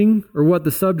teaching, or what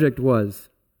the subject was?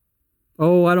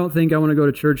 Oh, I don't think I want to go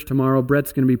to church tomorrow.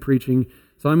 Brett's going to be preaching,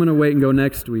 so I'm going to wait and go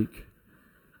next week.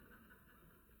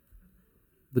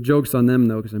 The joke's on them,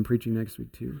 though, because I'm preaching next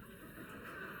week, too.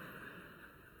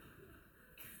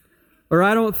 Or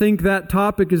I don't think that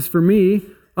topic is for me.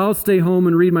 I'll stay home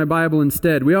and read my Bible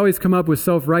instead. We always come up with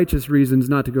self-righteous reasons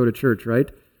not to go to church, right?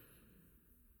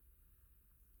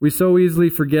 We so easily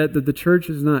forget that the church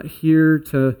is not here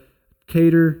to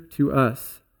cater to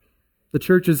us. The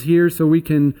church is here so we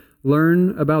can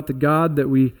learn about the God that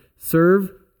we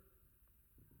serve,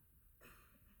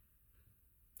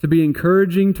 to be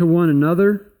encouraging to one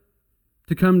another,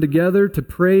 to come together, to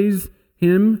praise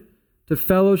Him, to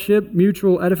fellowship,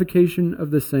 mutual edification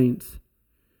of the saints.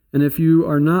 And if you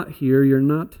are not here, you're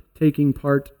not taking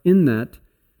part in that,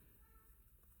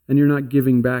 and you're not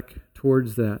giving back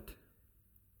towards that.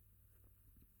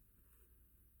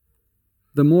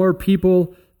 The more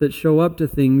people that show up to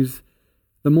things,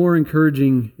 the more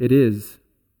encouraging it is.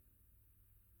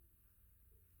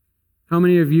 How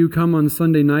many of you come on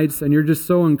Sunday nights and you're just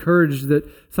so encouraged that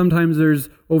sometimes there's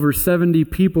over 70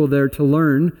 people there to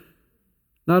learn?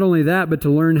 Not only that, but to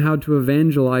learn how to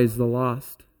evangelize the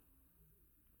lost.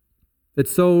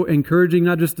 It's so encouraging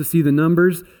not just to see the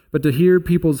numbers, but to hear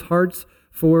people's hearts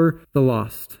for the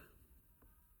lost.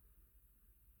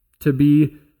 To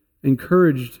be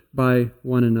encouraged by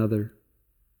one another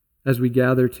as we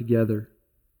gather together.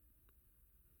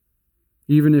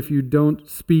 Even if you don't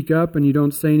speak up and you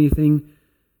don't say anything,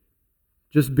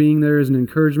 just being there is an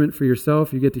encouragement for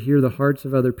yourself. You get to hear the hearts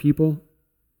of other people.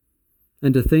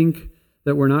 And to think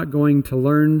that we're not going to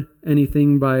learn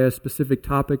anything by a specific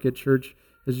topic at church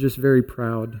is just very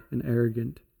proud and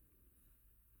arrogant.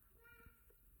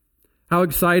 How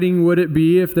exciting would it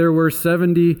be if there were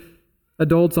 70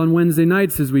 adults on Wednesday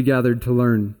nights as we gathered to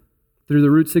learn through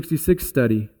the Route 66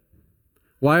 study?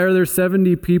 Why are there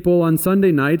 70 people on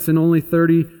Sunday nights and only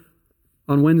 30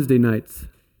 on Wednesday nights?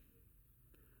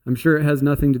 I'm sure it has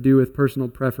nothing to do with personal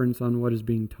preference on what is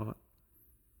being taught.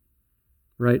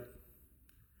 Right?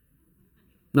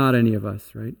 Not any of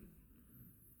us, right?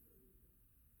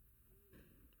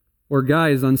 Or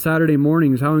guys, on Saturday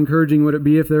mornings, how encouraging would it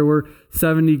be if there were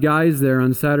 70 guys there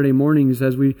on Saturday mornings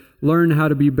as we learn how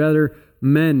to be better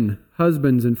men,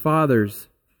 husbands, and fathers,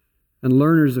 and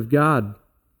learners of God?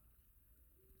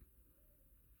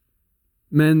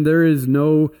 Men, there is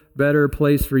no better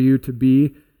place for you to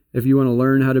be if you want to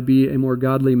learn how to be a more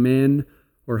godly man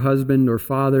or husband or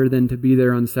father than to be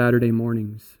there on Saturday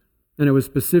mornings. And it was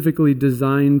specifically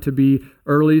designed to be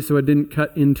early so it didn't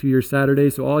cut into your Saturday,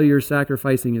 so all you're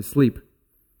sacrificing is sleep.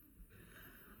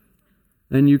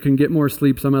 And you can get more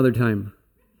sleep some other time.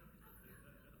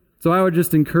 So I would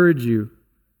just encourage you,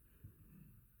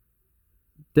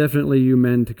 definitely you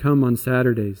men, to come on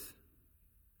Saturdays.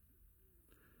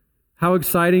 How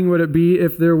exciting would it be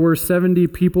if there were 70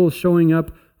 people showing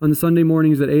up on Sunday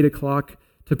mornings at 8 o'clock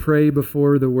to pray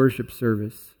before the worship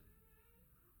service?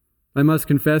 I must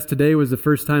confess, today was the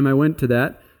first time I went to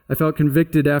that. I felt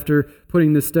convicted after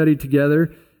putting this study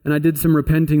together, and I did some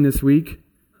repenting this week.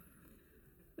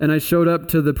 And I showed up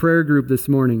to the prayer group this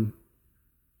morning.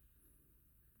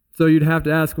 So you'd have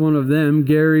to ask one of them,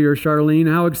 Gary or Charlene,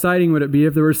 how exciting would it be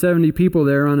if there were 70 people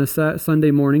there on a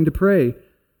Sunday morning to pray?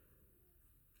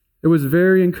 It was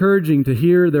very encouraging to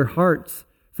hear their hearts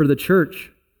for the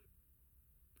church.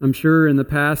 I'm sure in the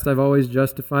past I've always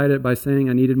justified it by saying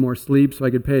I needed more sleep so I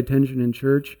could pay attention in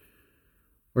church,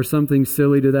 or something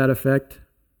silly to that effect.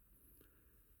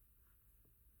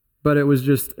 But it was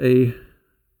just a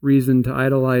reason to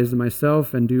idolize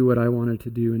myself and do what I wanted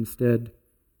to do instead.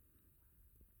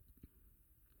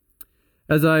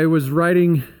 As I was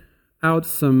writing out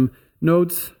some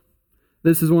notes,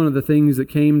 this is one of the things that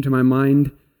came to my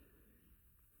mind.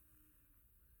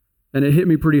 And it hit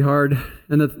me pretty hard.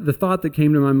 And the thought that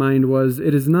came to my mind was,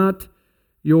 it is not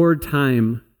your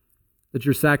time that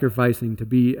you're sacrificing to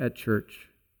be at church.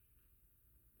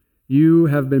 You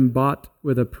have been bought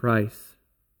with a price.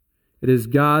 It is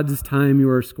God's time you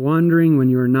are squandering when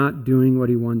you are not doing what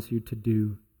He wants you to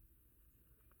do.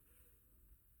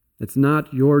 It's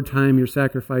not your time you're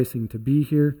sacrificing to be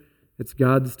here. It's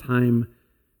God's time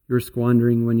you're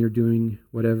squandering when you're doing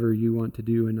whatever you want to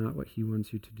do and not what He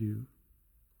wants you to do.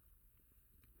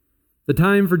 The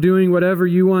time for doing whatever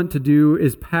you want to do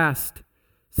is past.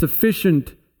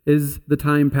 Sufficient is the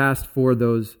time past for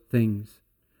those things.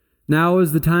 Now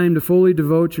is the time to fully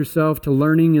devote yourself to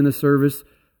learning in the service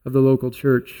of the local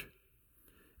church.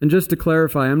 And just to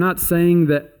clarify, I'm not saying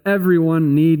that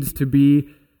everyone needs to be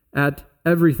at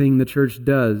everything the church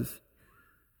does.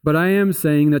 But I am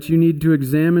saying that you need to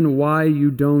examine why you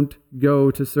don't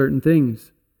go to certain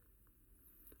things.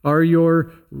 Are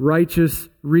your righteous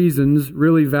reasons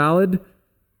really valid,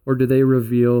 or do they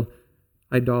reveal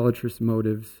idolatrous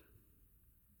motives?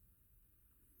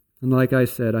 And like I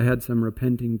said, I had some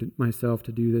repenting myself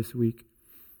to do this week.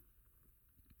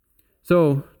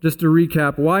 So, just to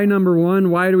recap, why number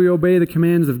one? Why do we obey the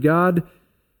commands of God?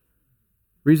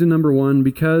 Reason number one,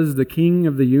 because the King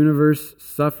of the universe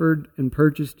suffered and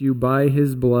purchased you by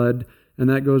his blood. And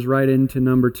that goes right into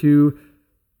number two,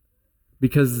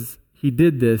 because he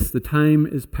did this, the time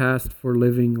is past for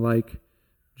living like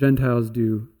Gentiles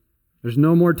do. There's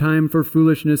no more time for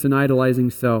foolishness and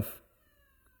idolizing self.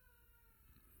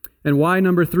 And why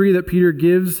number three that Peter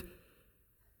gives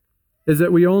is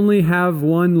that we only have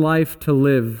one life to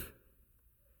live.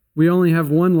 We only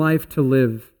have one life to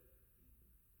live.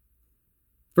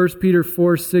 1 Peter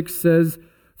 4:6 says,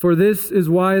 "For this is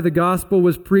why the gospel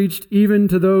was preached even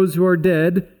to those who are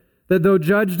dead, that though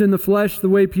judged in the flesh the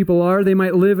way people are, they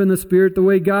might live in the Spirit the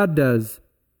way God does."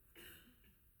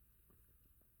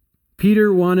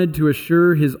 Peter wanted to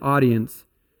assure his audience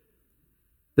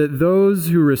that those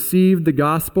who received the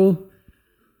gospel,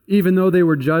 even though they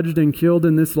were judged and killed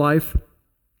in this life,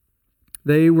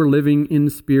 they were living in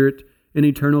spirit in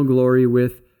eternal glory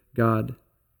with God.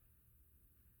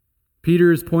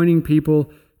 Peter is pointing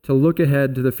people to look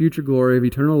ahead to the future glory of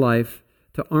eternal life,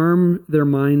 to arm their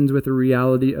minds with the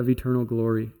reality of eternal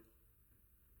glory.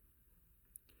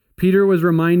 Peter was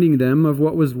reminding them of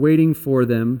what was waiting for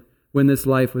them when this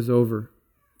life was over.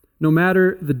 No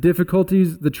matter the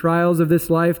difficulties, the trials of this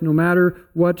life, no matter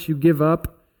what you give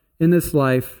up in this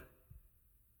life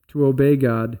to obey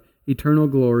God, eternal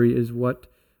glory is what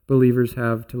believers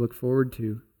have to look forward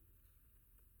to.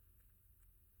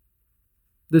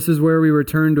 This is where we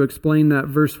return to explain that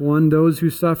verse 1, those who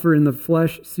suffer in the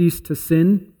flesh cease to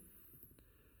sin.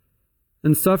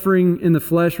 And suffering in the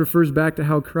flesh refers back to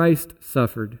how Christ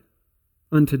suffered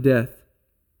unto death.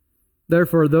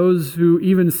 Therefore, those who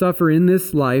even suffer in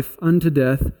this life unto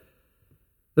death,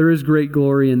 there is great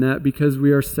glory in that because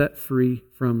we are set free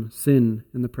from sin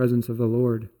in the presence of the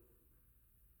Lord.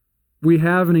 We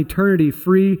have an eternity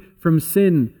free from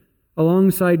sin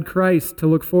alongside Christ to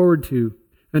look forward to,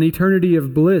 an eternity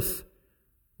of bliss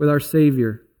with our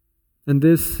Savior. And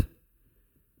this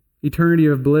eternity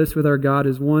of bliss with our God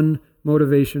is one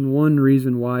motivation, one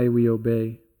reason why we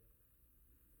obey.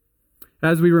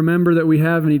 As we remember that we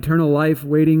have an eternal life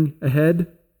waiting ahead,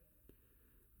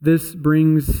 this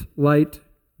brings light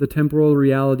the temporal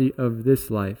reality of this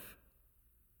life.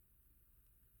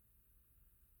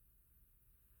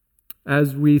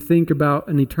 As we think about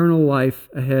an eternal life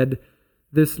ahead,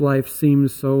 this life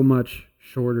seems so much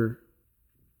shorter.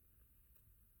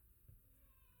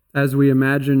 As we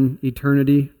imagine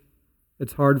eternity,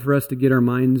 it's hard for us to get our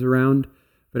minds around,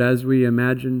 but as we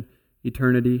imagine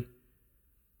eternity,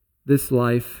 this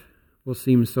life will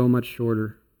seem so much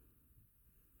shorter.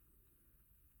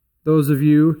 Those of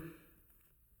you,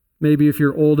 maybe if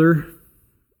you're older,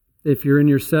 if you're in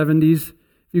your 70s,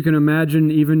 you can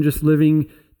imagine even just living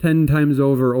 10 times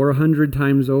over or 100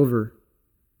 times over.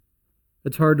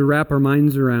 It's hard to wrap our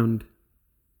minds around.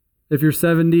 If you're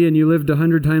 70 and you lived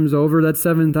 100 times over, that's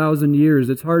 7,000 years.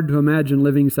 It's hard to imagine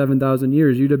living 7,000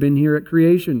 years. You'd have been here at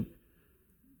creation.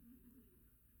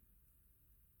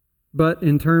 But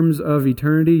in terms of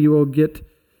eternity, you will get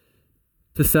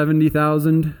to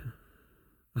 70,000,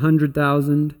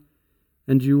 100,000,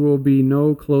 and you will be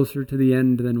no closer to the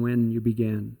end than when you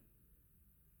began.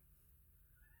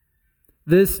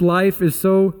 This life is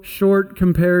so short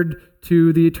compared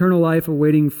to the eternal life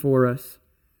awaiting for us.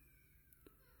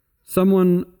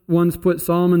 Someone once put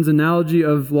Solomon's analogy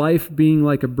of life being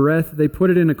like a breath. They put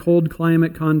it in a cold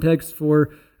climate context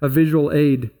for a visual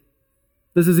aid.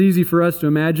 This is easy for us to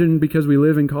imagine because we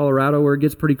live in Colorado where it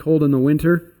gets pretty cold in the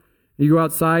winter. You go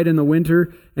outside in the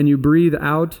winter and you breathe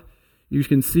out. You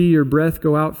can see your breath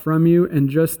go out from you, and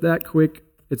just that quick,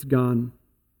 it's gone.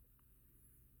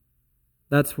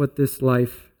 That's what this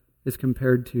life is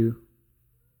compared to.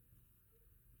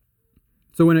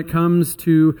 So when it comes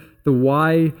to the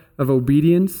why of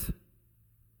obedience,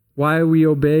 why we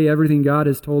obey everything God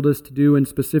has told us to do, and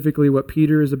specifically what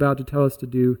Peter is about to tell us to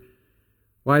do,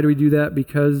 why do we do that?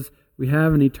 Because we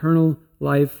have an eternal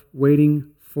life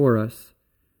waiting for us,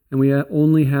 and we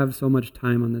only have so much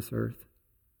time on this earth.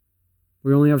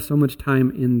 We only have so much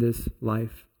time in this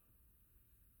life.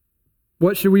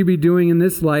 What should we be doing in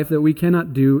this life that we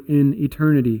cannot do in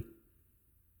eternity?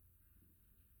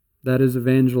 That is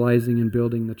evangelizing and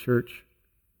building the church.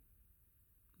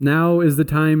 Now is the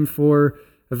time for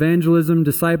evangelism,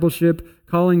 discipleship,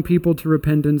 calling people to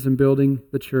repentance and building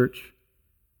the church.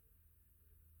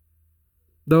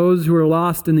 Those who are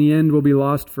lost in the end will be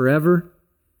lost forever.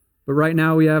 But right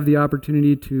now we have the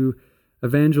opportunity to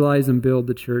evangelize and build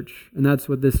the church. And that's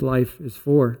what this life is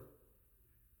for.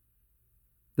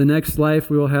 The next life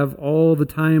we will have all the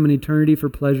time and eternity for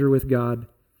pleasure with God.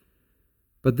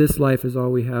 But this life is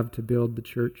all we have to build the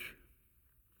church.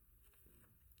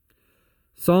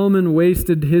 Solomon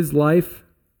wasted his life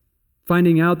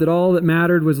finding out that all that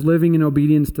mattered was living in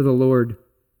obedience to the Lord.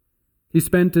 He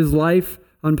spent his life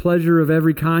on pleasure of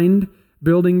every kind,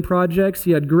 building projects.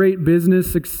 He had great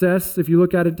business success, if you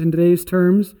look at it in today's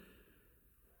terms.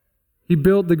 He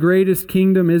built the greatest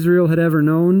kingdom Israel had ever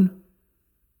known.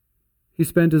 He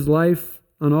spent his life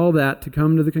on all that to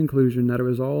come to the conclusion that it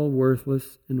was all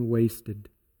worthless and wasted.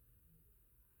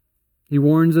 He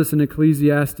warns us in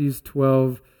Ecclesiastes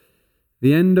 12,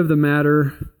 "The end of the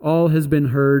matter, all has been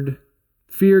heard.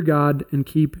 Fear God and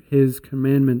keep His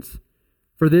commandments.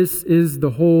 For this is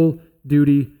the whole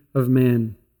duty of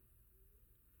man.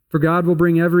 For God will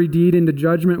bring every deed into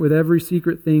judgment with every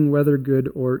secret thing, whether good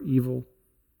or evil."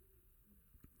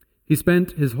 He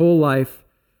spent his whole life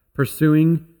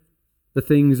pursuing the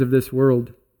things of this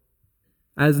world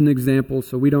as an example,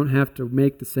 so we don't have to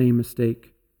make the same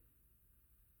mistake.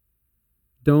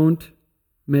 Don't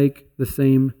make the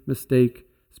same mistake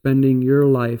spending your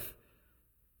life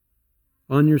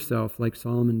on yourself like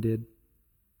Solomon did.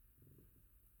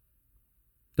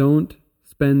 Don't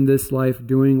spend this life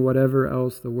doing whatever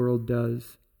else the world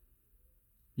does.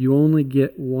 You only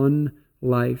get one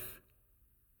life.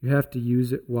 You have to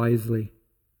use it wisely.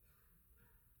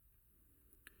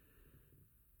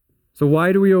 So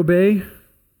why do we obey?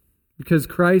 Because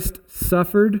Christ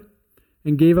suffered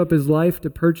and gave up His life to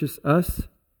purchase us.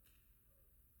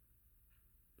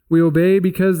 We obey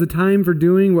because the time for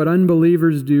doing what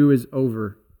unbelievers do is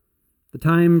over. The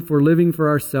time for living for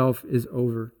ourselves is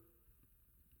over.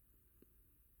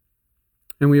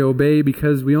 And we obey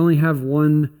because we only have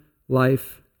one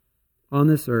life on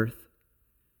this earth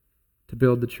to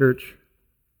build the church.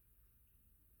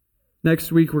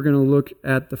 Next week, we're going to look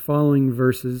at the following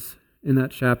verses in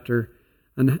that chapter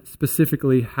and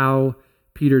specifically how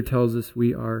Peter tells us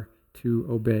we are to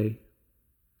obey.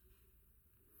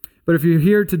 But if you're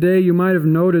here today, you might have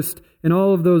noticed in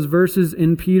all of those verses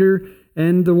in Peter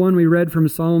and the one we read from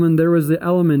Solomon, there was the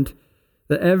element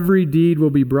that every deed will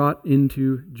be brought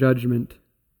into judgment.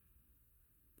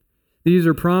 These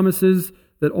are promises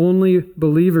that only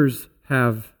believers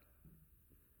have.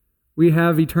 We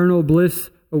have eternal bliss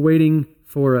awaiting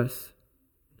for us.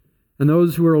 And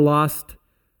those who are lost,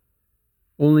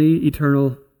 only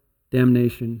eternal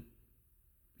damnation,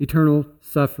 eternal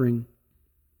suffering.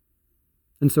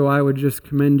 And so I would just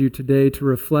commend you today to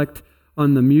reflect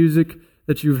on the music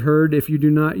that you've heard. If you do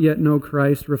not yet know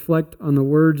Christ, reflect on the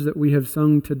words that we have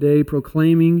sung today,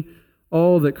 proclaiming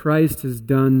all that Christ has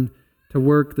done to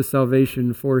work the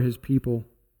salvation for His people.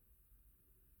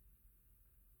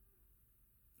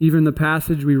 Even the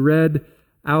passage we read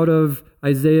out of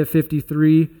Isaiah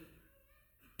 53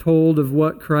 told of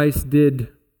what Christ did.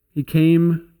 He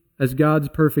came as God's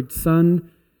perfect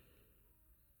Son.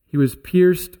 He was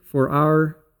pierced for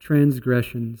our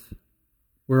transgressions.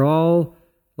 We're all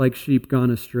like sheep gone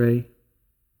astray.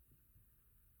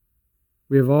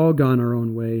 We have all gone our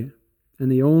own way,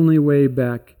 and the only way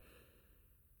back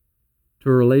to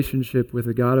a relationship with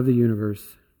the God of the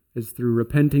universe is through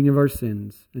repenting of our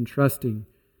sins and trusting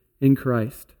in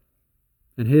Christ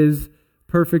and His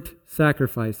perfect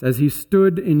sacrifice as He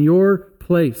stood in your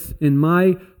place, in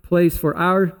my place for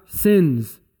our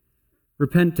sins.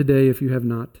 Repent today if you have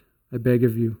not. I beg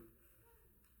of you.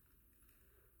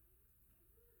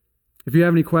 If you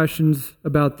have any questions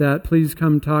about that, please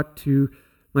come talk to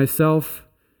myself.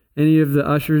 Any of the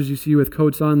ushers you see with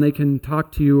coats on, they can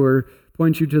talk to you or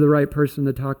point you to the right person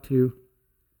to talk to.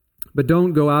 But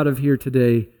don't go out of here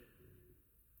today.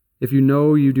 If you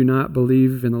know you do not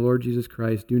believe in the Lord Jesus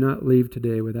Christ, do not leave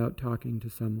today without talking to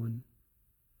someone.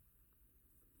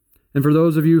 And for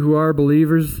those of you who are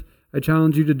believers, I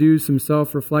challenge you to do some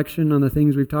self-reflection on the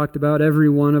things we've talked about. Every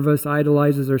one of us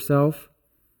idolizes ourselves.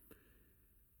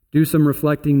 Do some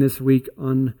reflecting this week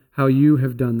on how you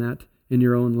have done that in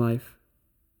your own life.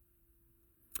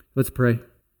 Let's pray.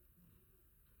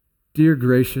 Dear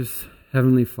gracious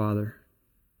Heavenly Father,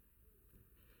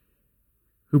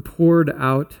 who poured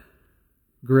out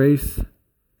grace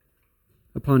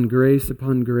upon grace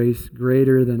upon grace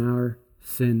greater than our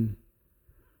sin.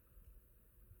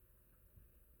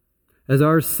 As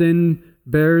our sin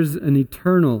bears an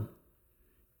eternal,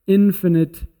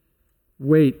 infinite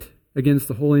weight against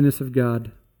the holiness of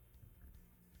God,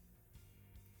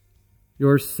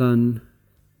 your Son,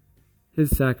 His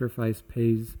sacrifice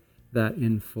pays that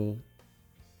in full.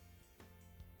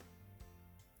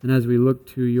 And as we look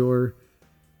to your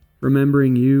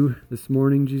remembering you this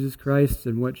morning, Jesus Christ,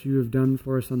 and what you have done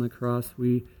for us on the cross,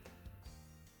 we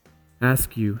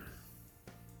ask you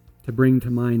to bring to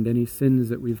mind any sins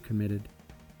that we've committed,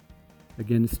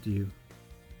 against you.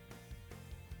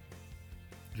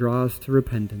 Draw us to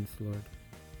repentance, Lord.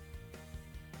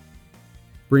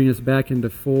 Bring us back into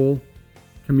full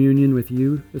communion with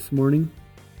you this morning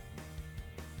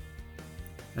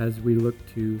as we look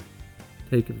to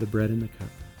take of the bread and the cup.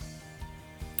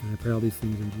 And I pray all these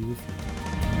things in Jesus' name.